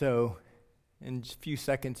 And so in just a few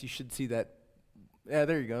seconds, you should see that. Yeah,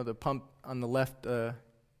 there you go, the pump on the left,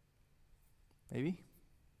 maybe?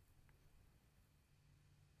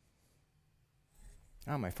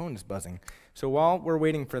 Oh, my phone is buzzing. So while we're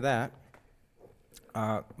waiting for that,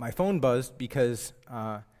 my phone buzzed because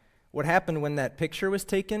what happened when that picture was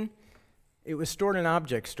taken, it was stored in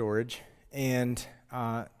object storage, and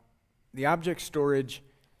the object storage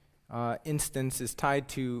instance is tied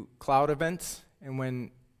to cloud events,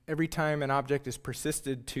 and every time an object is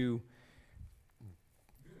persisted to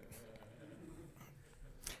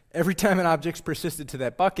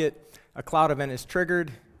that bucket, a cloud event is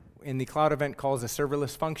triggered, and the cloud event calls a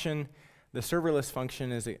serverless function. The serverless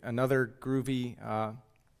function is another groovy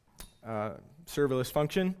serverless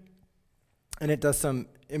function, and it does some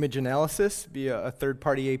image analysis via a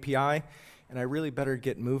third-party API, and I really better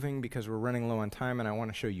get moving because we're running low on time and I want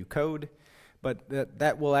to show you code. But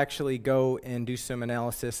that will actually go and do some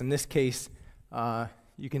analysis. In this case,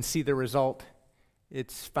 you can see the result.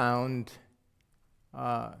 It's found,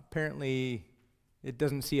 apparently it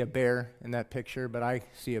doesn't see a bear in that picture, but I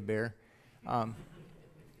see a bear.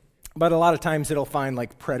 But a lot of times it'll find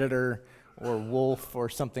like predator or wolf or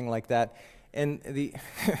something like that. And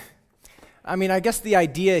I guess the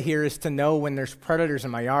idea here is to know when there's predators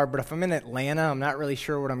in my yard, but if I'm in Atlanta, I'm not really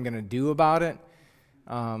sure what I'm going to do about it.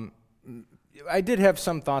 I did have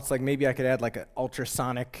some thoughts, like maybe I could add like an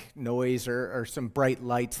ultrasonic noise or some bright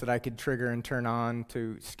lights that I could trigger and turn on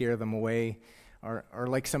to scare them away. Or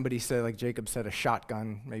like somebody said, like Jacob said, a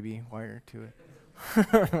shotgun maybe wired to it.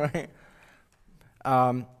 Right?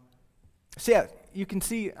 So yeah, you can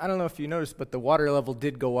see, I don't know if you noticed, but the water level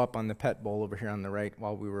did go up on the pet bowl over here on the right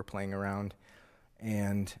while we were playing around.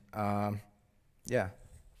 And yeah,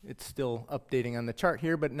 it's still updating on the chart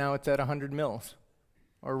here, but now it's at 100 mils,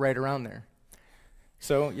 or right around there.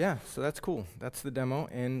 So yeah, so that's cool. That's the demo,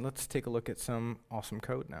 and let's take a look at some awesome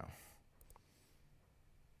code now.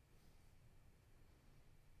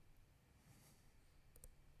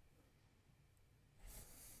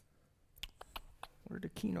 Where'd the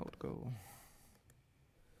keynote go?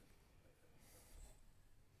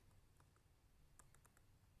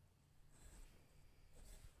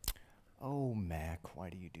 Oh, Mac, why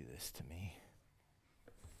do you do this to me?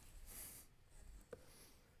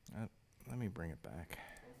 Let me bring it back.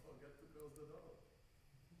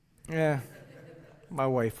 Yeah, my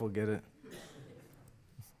wife will get it.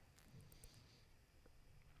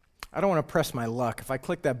 I don't want to press my luck. If I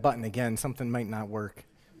click that button again, something might not work.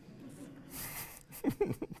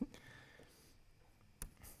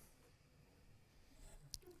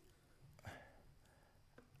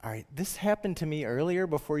 All right, this happened to me earlier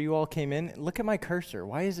before you all came in. Look at my cursor.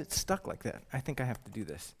 Why is it stuck like that? I think I have to do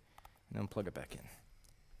this and then plug it back in.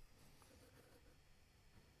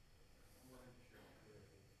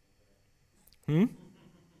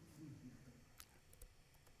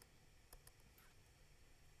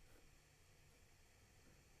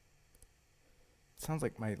 Sounds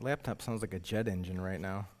like my laptop sounds like a jet engine right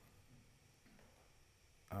now.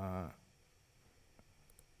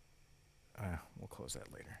 We'll close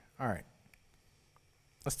that later. All right.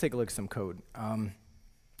 Let's take a look at some code.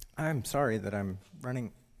 I'm sorry that I'm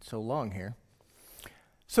running so long here.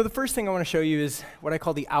 So the first thing I want to show you is what I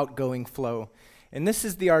call the outgoing flow. And this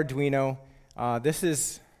is the Arduino. This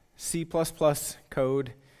is C++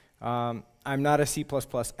 code. I'm not a C++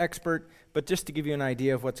 expert, but just to give you an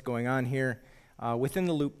idea of what's going on here, within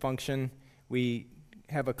the loop function, we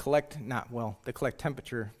have a the collect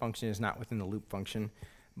temperature function is not within the loop function,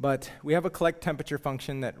 but we have a collect temperature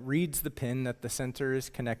function that reads the pin that the sensor is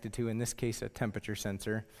connected to, in this case a temperature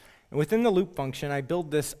sensor. And within the loop function, I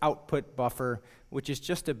build this output buffer, which is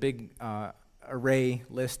just a big array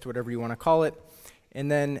list, whatever you want to call it.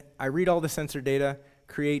 And then I read all the sensor data,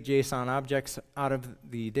 create JSON objects out of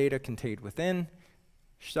the data contained within,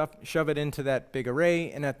 shove it into that big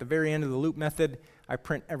array, and at the very end of the loop method, I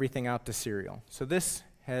print everything out to serial. So this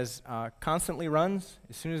has constantly runs.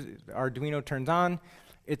 As soon as the Arduino turns on,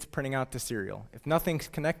 it's printing out to serial. If nothing's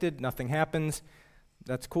connected, nothing happens.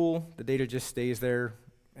 That's cool. The data just stays there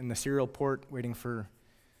in the serial port waiting for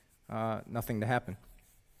nothing to happen.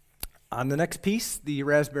 On the next piece, the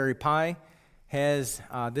Raspberry Pi has,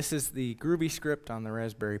 this is the Groovy script on the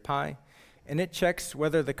Raspberry Pi, and it checks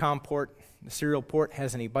whether the COM port, the serial port,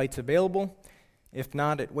 has any bytes available. If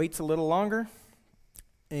not, it waits a little longer,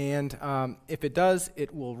 and if it does,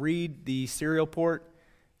 it will read the serial port,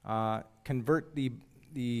 convert the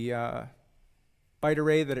byte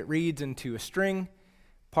array that it reads into a string,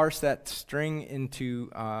 parse that string into,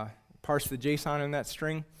 parse the JSON in that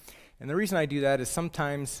string. And the reason I do that is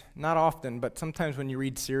sometimes, not often, but sometimes when you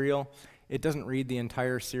read serial, it doesn't read the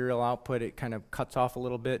entire serial output. It kind of cuts off a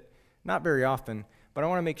little bit. Not very often, but I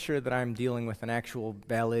want to make sure that I'm dealing with an actual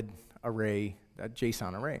valid array, a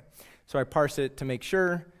JSON array. So I parse it to make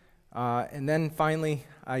sure, and then finally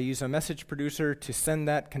I use a message producer to send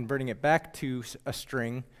that, converting it back to a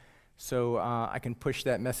string, so I can push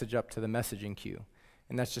that message up to the messaging queue.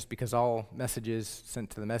 And that's just because all messages sent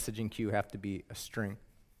to the messaging queue have to be a string.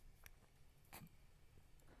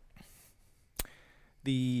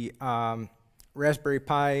 The Raspberry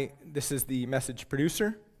Pi, this is the message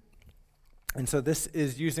producer. And so this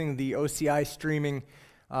is using the OCI streaming,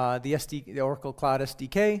 the Oracle Cloud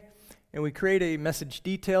SDK. And we create a message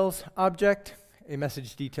details object, a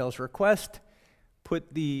message details request,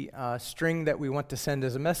 put the string that we want to send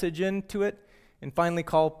as a message into it, and finally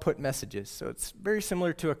call put messages. So it's very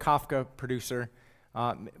similar to a Kafka producer.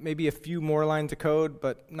 Maybe a few more lines of code,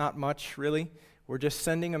 but not much really. We're just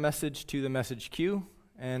sending a message to the message queue,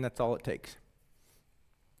 and that's all it takes.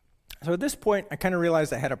 So at this point, I kind of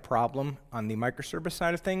realized I had a problem on the microservice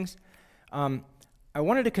side of things. I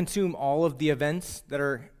wanted to consume all of the events that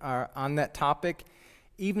are on that topic,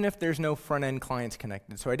 even if there's no front-end clients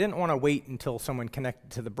connected. So I didn't want to wait until someone connected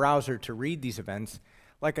to the browser to read these events.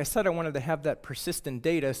 Like I said, I wanted to have that persistent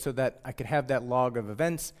data so that I could have that log of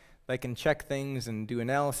events that I can check things and do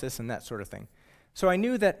analysis and that sort of thing. So I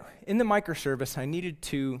knew that in the microservice, I needed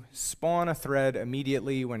to spawn a thread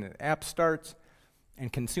immediately when an app starts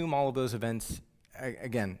and consume all of those events,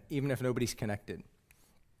 again, even if nobody's connected.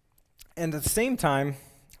 And at the same time,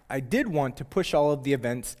 I did want to push all of the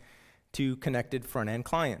events to connected front-end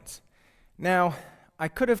clients. Now, I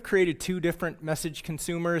could have created two different message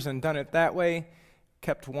consumers and done it that way,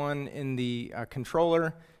 kept one in the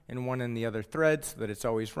controller and one in the other thread so that it's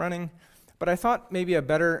always running. But I thought maybe a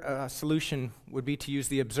better solution would be to use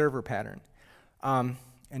the observer pattern.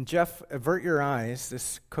 And Jeff, avert your eyes.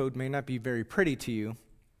 This code may not be very pretty to you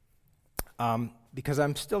because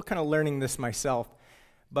I'm still kind of learning this myself.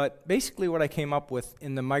 But basically what I came up with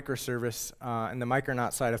in the microservice and the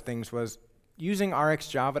Micronaut side of things was using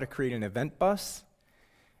RxJava to create an event bus.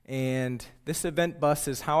 And this event bus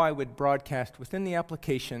is how I would broadcast within the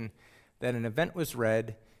application that an event was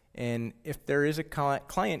read, and if there is a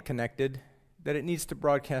client connected, that it needs to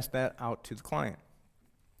broadcast that out to the client.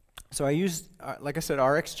 So I used, like I said,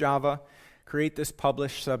 RxJava, create this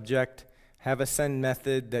publish subject, have a send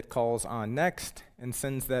method that calls on next, and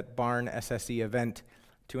sends that barn SSE event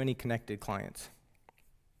to any connected clients.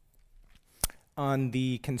 On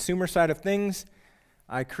the consumer side of things,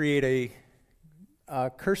 I create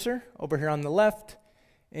a cursor over here on the left,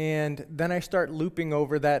 and then I start looping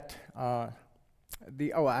over that, I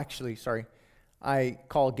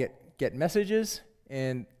call get messages,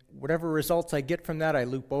 and whatever results I get from that, I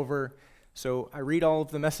loop over. So I read all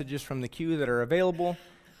of the messages from the queue that are available,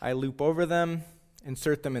 I loop over them,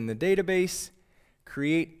 insert them in the database,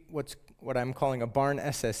 create what I'm calling a barn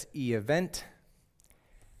SSE event,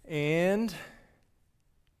 and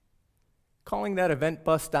calling that event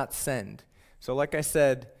bus.send. So like I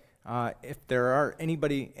said, if there are any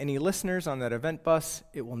listeners on that event bus,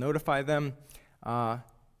 it will notify them. And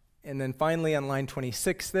then finally on line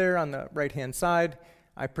 26 there on the right-hand side,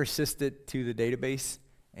 I persist it to the database.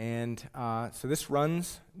 And so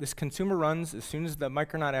this consumer runs as soon as the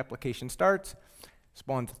Micronaut application starts,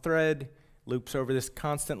 spawns a thread, loops over this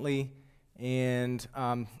constantly. And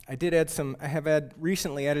I have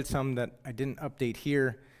recently added some that I didn't update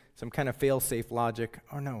here, some kind of fail-safe logic.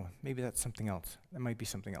 Oh no, maybe that's something else. That might be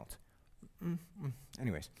something else.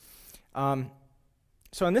 Anyways.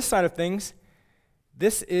 So on this side of things,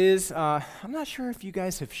 this is, I'm not sure if you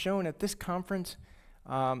guys have shown at this conference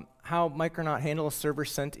how Micronaut handles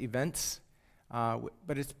server-sent events,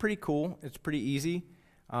 but it's pretty cool. It's pretty easy.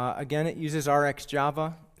 Again, it uses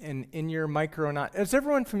RxJava, and in your Micronaut, is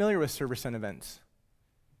everyone familiar with server-sent events?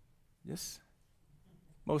 Yes?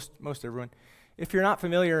 Most everyone. If you're not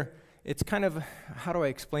familiar, it's kind of, how do I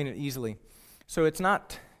explain it easily? So it's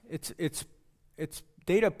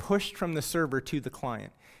data pushed from the server to the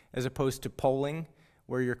client, as opposed to polling,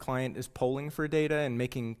 where your client is polling for data and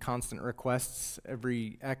making constant requests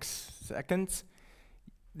every X seconds.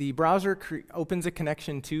 The browser opens a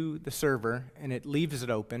connection to the server, and it leaves it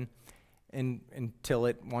open until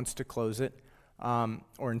it wants to close it,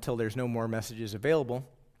 or until there's no more messages available.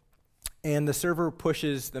 And the server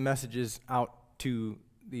pushes the messages out to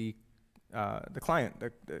the client,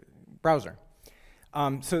 the browser.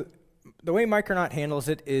 So the way Micronaut handles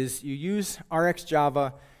it is you use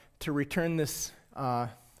RxJava to return this.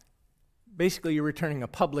 Basically, you're returning a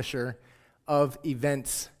publisher of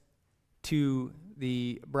events to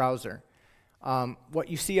the browser. What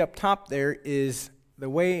you see up top there is the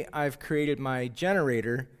way I've created my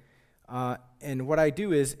generator. And what I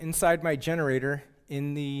do is inside my generator,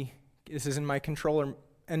 this is in my controller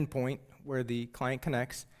endpoint where the client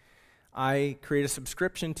connects, I create a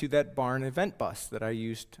subscription to that barn event bus that I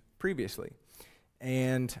used previously.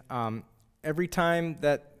 And every time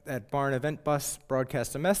that barn event bus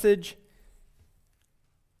broadcasts a message,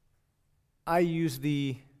 I use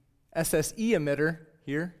the SSE emitter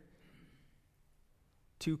here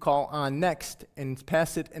to call on next and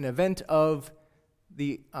pass it an event of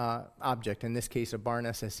the object, in this case a barn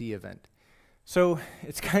SSE event. So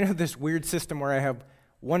it's kind of this weird system where I have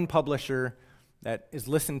one publisher that is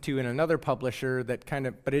listened to in another publisher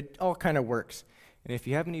but it all kind of works. And if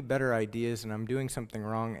you have any better ideas and I'm doing something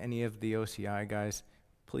wrong, any of the OCI guys,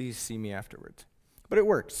 please see me afterwards. But it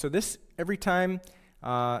works. So every time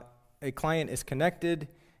a client is connected,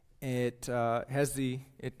 it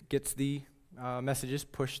gets the messages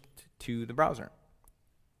pushed to the browser.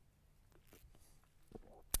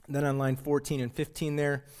 Then on line 14 and 15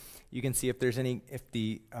 there, you can see if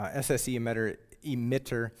the SSE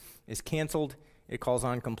emitter is canceled, it calls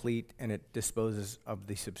on complete and it disposes of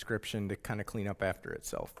the subscription to kind of clean up after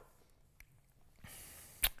itself.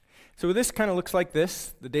 So this kind of looks like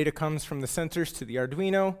this. The data comes from the sensors to the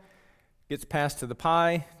Arduino, gets passed to the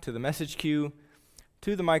Pi, to the message queue,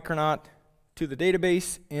 to the Micronaut, to the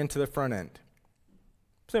database, and to the front end.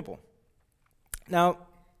 Simple. Now,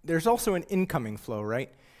 there's also an incoming flow,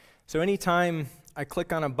 right? So anytime I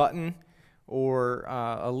click on a button or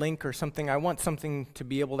a link or something, I want something to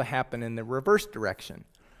be able to happen in the reverse direction.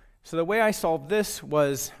 So the way I solved this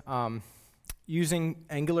was using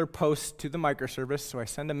Angular posts to the microservice. So I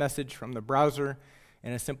send a message from the browser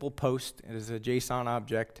in a simple post. It is a JSON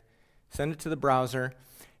object. Send it to the browser.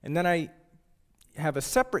 And then I have a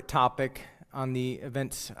separate topic on the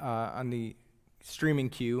events, on the streaming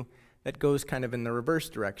queue that goes kind of in the reverse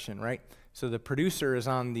direction, right? So the producer is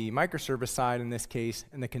on the microservice side in this case,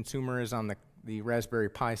 and the consumer is on the Raspberry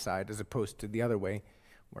Pi side, as opposed to the other way,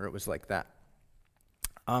 where it was like that.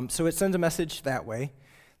 So it sends a message that way.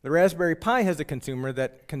 The Raspberry Pi has a consumer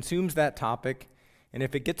that consumes that topic, and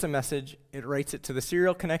if it gets a message, it writes it to the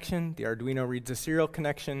serial connection. The Arduino reads the serial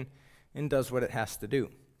connection and does what it has to do.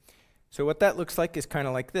 So what that looks like is kind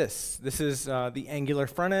of like this. This is the Angular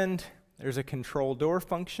front end. There's a control door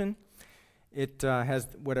function. It has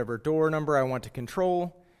whatever door number I want to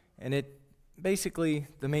control, and it basically,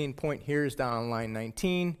 the main point here is down on line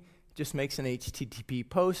 19. It just makes an HTTP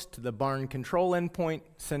post to the barn control endpoint,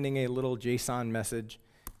 sending a little JSON message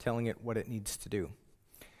telling it what it needs to do.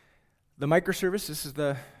 The microservice, this is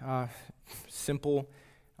the simple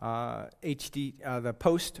the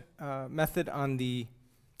post method on the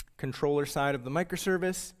controller side of the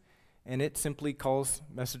microservice, and it simply calls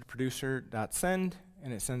message producer.send,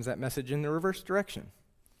 and it sends that message in the reverse direction.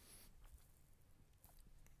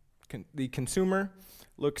 The consumer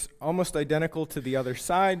looks almost identical to the other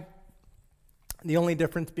side. The only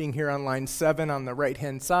difference being here on line 7 on the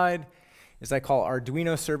right-hand side is I call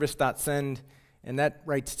Arduino service.send, and that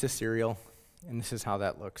writes to serial, and this is how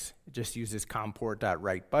that looks. It just uses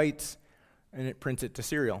comport.write bytes, and it prints it to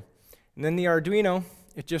serial. And then the Arduino,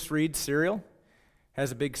 it just reads serial,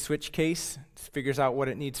 has a big switch case, figures out what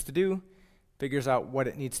it needs to do, figures out what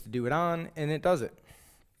it needs to do it on, and it does it.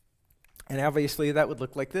 And obviously that would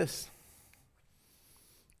look like this.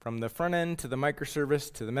 from the front end to the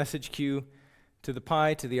microservice to the message queue to the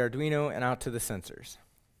Pi to the Arduino and out to the sensors.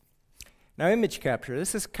 Now image capture,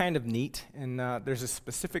 this is kind of neat, and there's a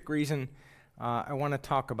specific reason I want to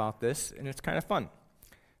talk about this, and it's kind of fun.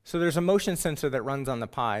 So there's a motion sensor that runs on the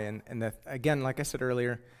Pi, and again, like I said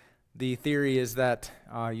earlier, the theory is that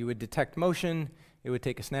you would detect motion, it would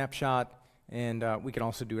take a snapshot, and we can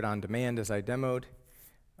also do it on demand as I demoed.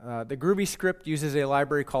 The Groovy script uses a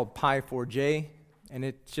library called Pi4j, and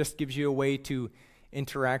it just gives you a way to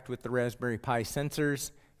interact with the Raspberry Pi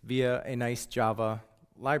sensors via a nice Java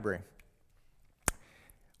library.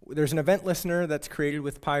 There's an event listener that's created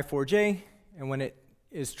with Pi4j, and when it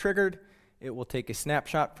is triggered, it will take a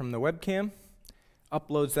snapshot from the webcam,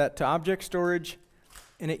 uploads that to object storage,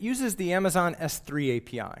 and it uses the Amazon S3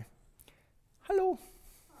 API. Hello.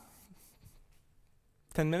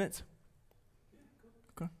 10 minutes?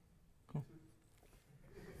 Okay, cool.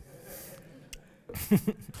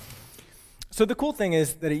 So the cool thing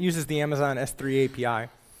is that it uses the Amazon S3 API.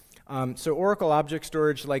 So Oracle Object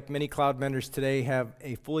Storage, like many cloud vendors today, have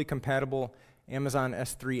a fully compatible Amazon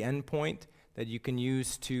S3 endpoint that you can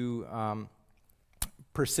use to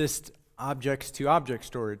persist objects to object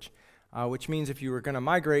storage, which means if you were going to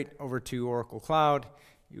migrate over to Oracle Cloud,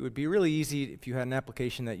 it would be really easy if you had an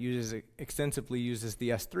application that extensively uses the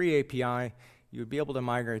S3 API. You would be able to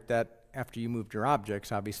migrate that after you moved your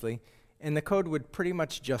objects, obviously, and the code would pretty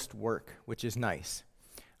much just work, which is nice.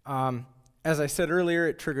 As I said earlier,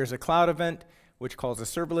 it triggers a cloud event, which calls a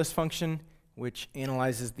serverless function, which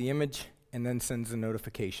analyzes the image and then sends a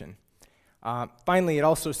notification. Finally, it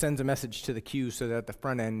also sends a message to the queue so that the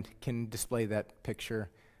front end can display that picture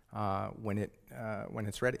when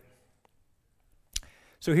it's ready.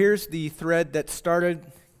 So here's the thread that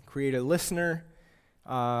started. Create a listener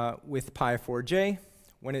with Pi4j.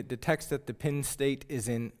 When it detects that the pin state is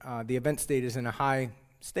in, the event state is in a high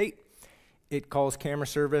state, it calls camera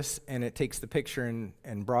service and it takes the picture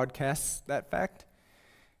and broadcasts that fact.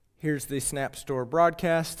 Here's the snap store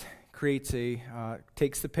broadcast. Takes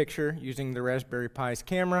the picture using the Raspberry Pi's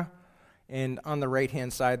camera, and on the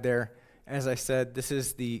right-hand side there, as I said, this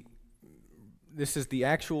is the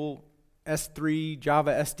actual S3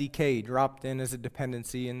 Java SDK dropped in as a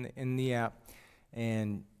dependency in the app,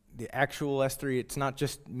 and the actual S3. It's not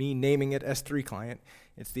just me naming it S3 client.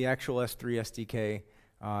 It's the actual S3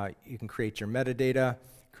 SDK. You can create your metadata,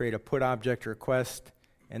 create a put object request,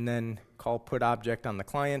 and then call put object on the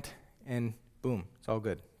client, and boom, it's all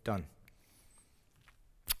good. Done.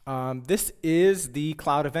 This is the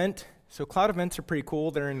cloud event. So cloud events are pretty cool.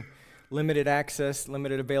 They're in limited access,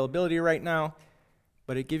 limited availability right now,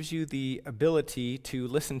 but it gives you the ability to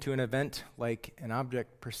listen to an event like an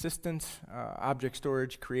object persistence, object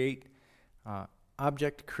storage create,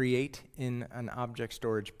 object create in an object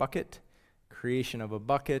storage bucket, creation of a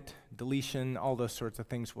bucket, deletion, all those sorts of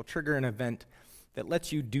things will trigger an event that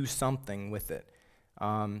lets you do something with it.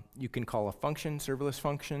 You can call a function, serverless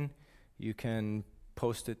function. You can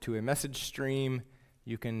post it to a message stream.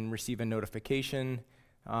 You can receive a notification.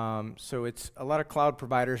 So it's a lot of cloud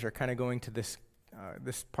providers are kind of going to this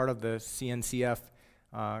part of the CNCF.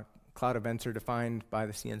 Cloud events are defined by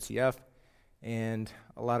the CNCF, and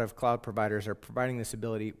a lot of cloud providers are providing this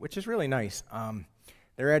ability, which is really nice.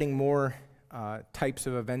 They're adding more types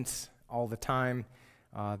of events all the time.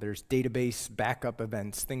 There's database backup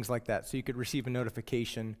events, things like that. So you could receive a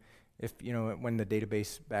notification if when the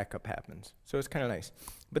database backup happens. So it's kind of nice.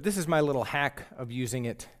 But this is my little hack of using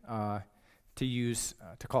it to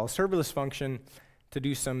call a serverless function to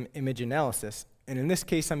do some image analysis. And in this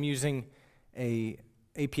case, I'm using a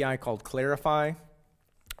API called Clarify,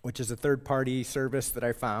 which is a third-party service that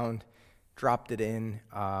I found, dropped it in,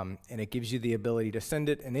 and it gives you the ability to send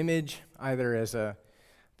it an image, either as I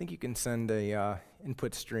think you can send a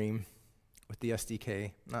input stream with the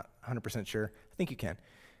SDK, not 100% sure, I think you can.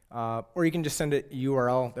 Or you can just send it a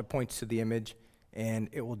URL that points to the image, and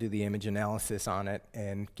it will do the image analysis on it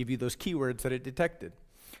and give you those keywords that it detected.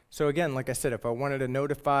 So again, like I said, if I wanted a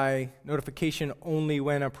notification only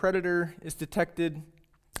when a predator is detected,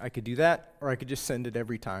 I could do that, or I could just send it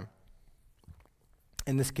every time.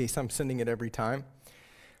 In this case, I'm sending it every time.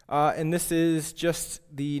 And this is just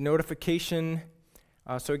the notification.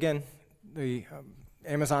 So again, the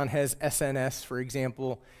Amazon has SNS, for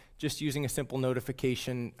example, just using a simple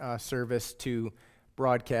notification service to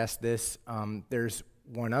broadcast this. There's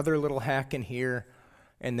one other little hack in here,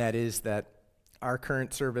 and that is that our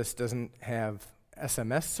current service doesn't have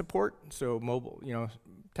SMS support, so mobile,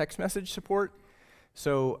 text message support.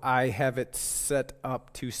 So I have it set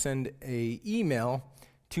up to send an email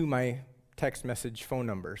to my text message phone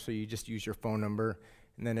number. So you just use your phone number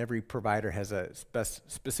and then every provider has a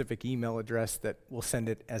specific email address that will send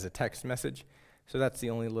it as a text message. So that's the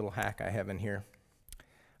only little hack I have in here.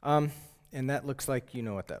 And that looks like, you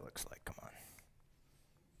know what that looks like, come on.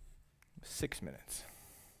 6 minutes.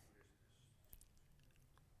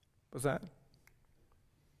 What's that?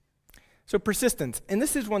 So persistence, and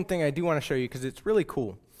this is one thing I do want to show you because it's really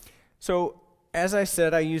cool. So as I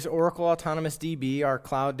said, I use Oracle Autonomous DB, our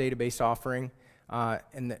cloud database offering,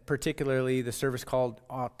 and particularly the service called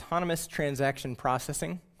Autonomous Transaction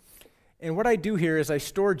Processing. And what I do here is I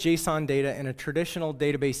store JSON data in a traditional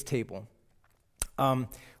database table.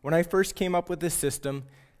 When I first came up with this system,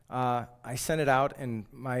 I sent it out, and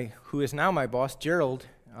who is now my boss, Gerald,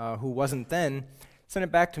 who wasn't then, sent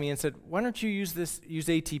it back to me and said, why don't you use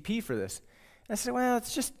ATP for this? And I said, well,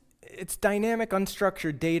 it's dynamic,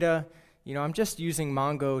 unstructured data. You know, I'm just using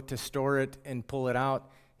Mongo to store it and pull it out.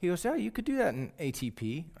 He goes, yeah, you could do that in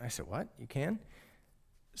ATP. I said, what? You can?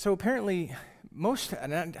 So apparently,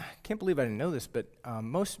 and I can't believe I didn't know this, but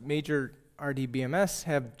most major RDBMS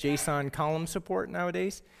have JSON column support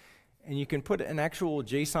nowadays. And you can put an actual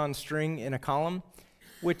JSON string in a column,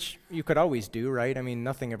 which you could always do, right? I mean,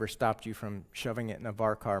 nothing ever stopped you from shoving it in a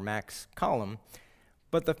varchar max column.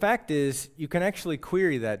 But the fact is, you can actually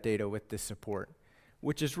query that data with this support,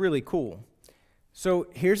 which is really cool. So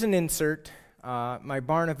here's an insert. My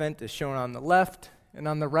barn event is shown on the left, and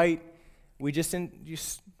on the right, we just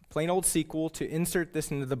use plain old SQL to insert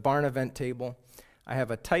this into the barn event table. I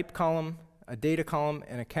have a type column, a data column,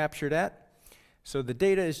 and a captured at. So the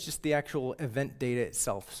data is just the actual event data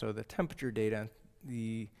itself. So the temperature data,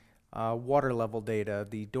 the water level data,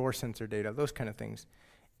 the door sensor data, those kind of things.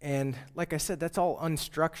 And like I said, that's all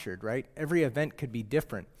unstructured, right? Every event could be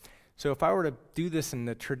different. So if I were to do this in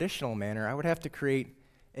the traditional manner, I would have to create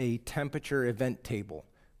a temperature event table,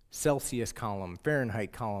 Celsius column,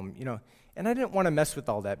 Fahrenheit column, you know. And I didn't want to mess with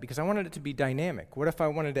all that because I wanted it to be dynamic. What if I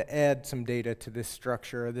wanted to add some data to this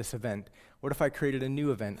structure or this event? What if I created a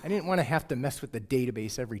new event? I didn't want to have to mess with the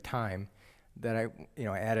database every time that I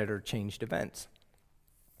added or changed events.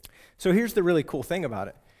 So here's the really cool thing about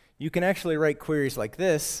it. You can actually write queries like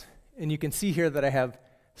this, and you can see here that I have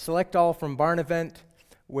select all from barn event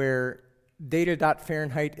where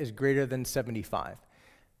data.Fahrenheit is greater than 75.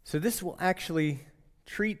 So this will actually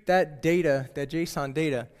treat that data, that JSON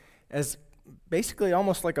data, as basically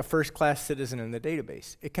almost like a first-class citizen in the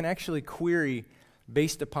database. It can actually query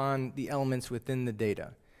based upon the elements within the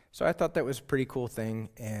data. So I thought that was a pretty cool thing,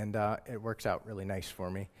 and it works out really nice for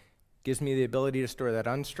me. Gives me the ability to store that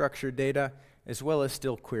unstructured data as well as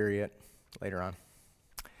still query it later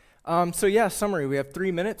on. So yeah, summary, we have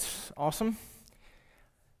 3 minutes, awesome.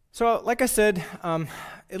 So like I said,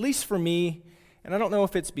 at least for me, and I don't know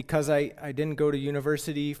if it's because I didn't go to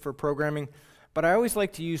university for programming, but I always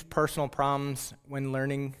like to use personal problems when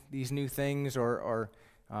learning these new things or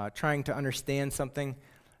trying to understand something.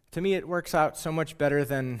 To me, it works out so much better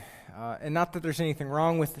than, and not that there's anything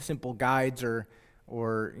wrong with the simple guides or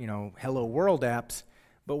Hello World apps,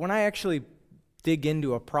 but when I actually dig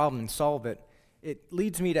into a problem and solve it, it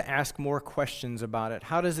leads me to ask more questions about it.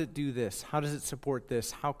 How does it do this? How does it support this?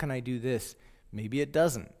 How can I do this? Maybe it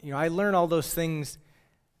doesn't. I learn all those things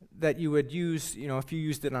that you would use, if you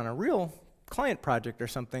used it on a real client project or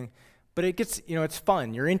something, but it gets, it's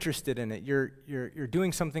fun. You're interested in it. You're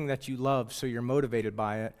doing something that you love, so you're motivated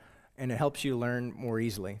by it, and it helps you learn more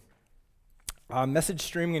easily. Message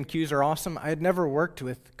streaming and queues are awesome. I had never worked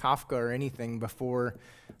with Kafka or anything before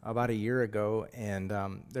about a year ago, and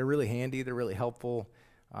they're really handy. They're really helpful.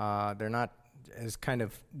 They're not as kind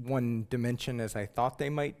of one dimension as I thought they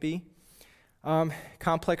might be.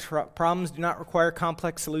 Complex problems do not require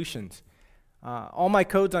complex solutions. All my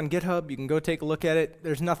code's on GitHub. You can go take a look at it.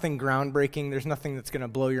 There's nothing groundbreaking. There's nothing that's going to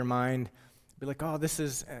blow your mind. Be like, oh, this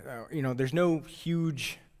is, there's no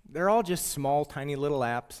huge, they're all just small, tiny little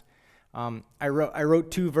apps. I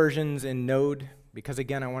wrote 2 versions in Node because,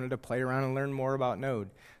 again, I wanted to play around and learn more about Node.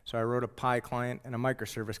 So I wrote a Pi client and a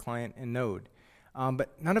microservice client in Node.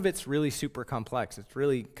 But none of it's really super complex. It's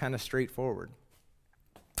really kind of straightforward.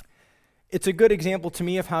 It's a good example to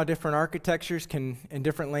me of how different architectures and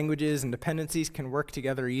different languages and dependencies can work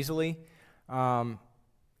together easily. In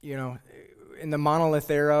the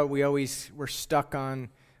monolith era, we always were stuck on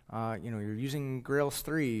you're using Grails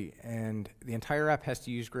 3, and the entire app has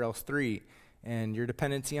to use Grails 3, and your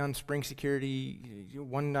dependency on Spring Security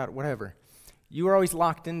 1. Whatever. You were always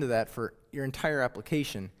locked into that for your entire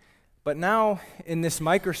application. But now, in this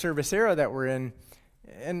microservice era that we're in,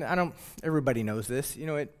 and everybody knows this,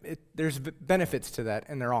 there's benefits to that,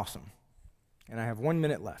 and they're awesome. And I have 1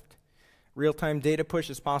 minute left. Real-time data push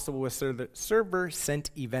is possible with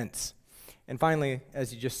server-sent events. And finally,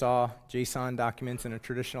 as you just saw, JSON documents in a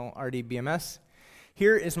traditional RDBMS.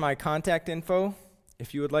 Here is my contact info.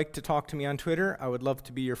 If you would like to talk to me on Twitter, I would love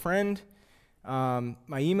to be your friend.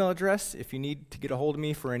 My email address, if you need to get a hold of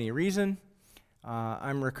me for any reason.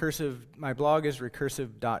 I'm recursive. My blog is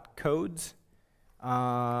recursive.codes.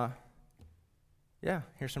 Yeah,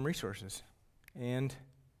 here's some resources. And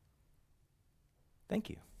thank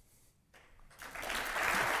you.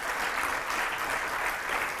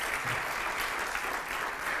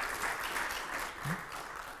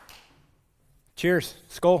 Cheers.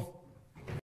 Skål.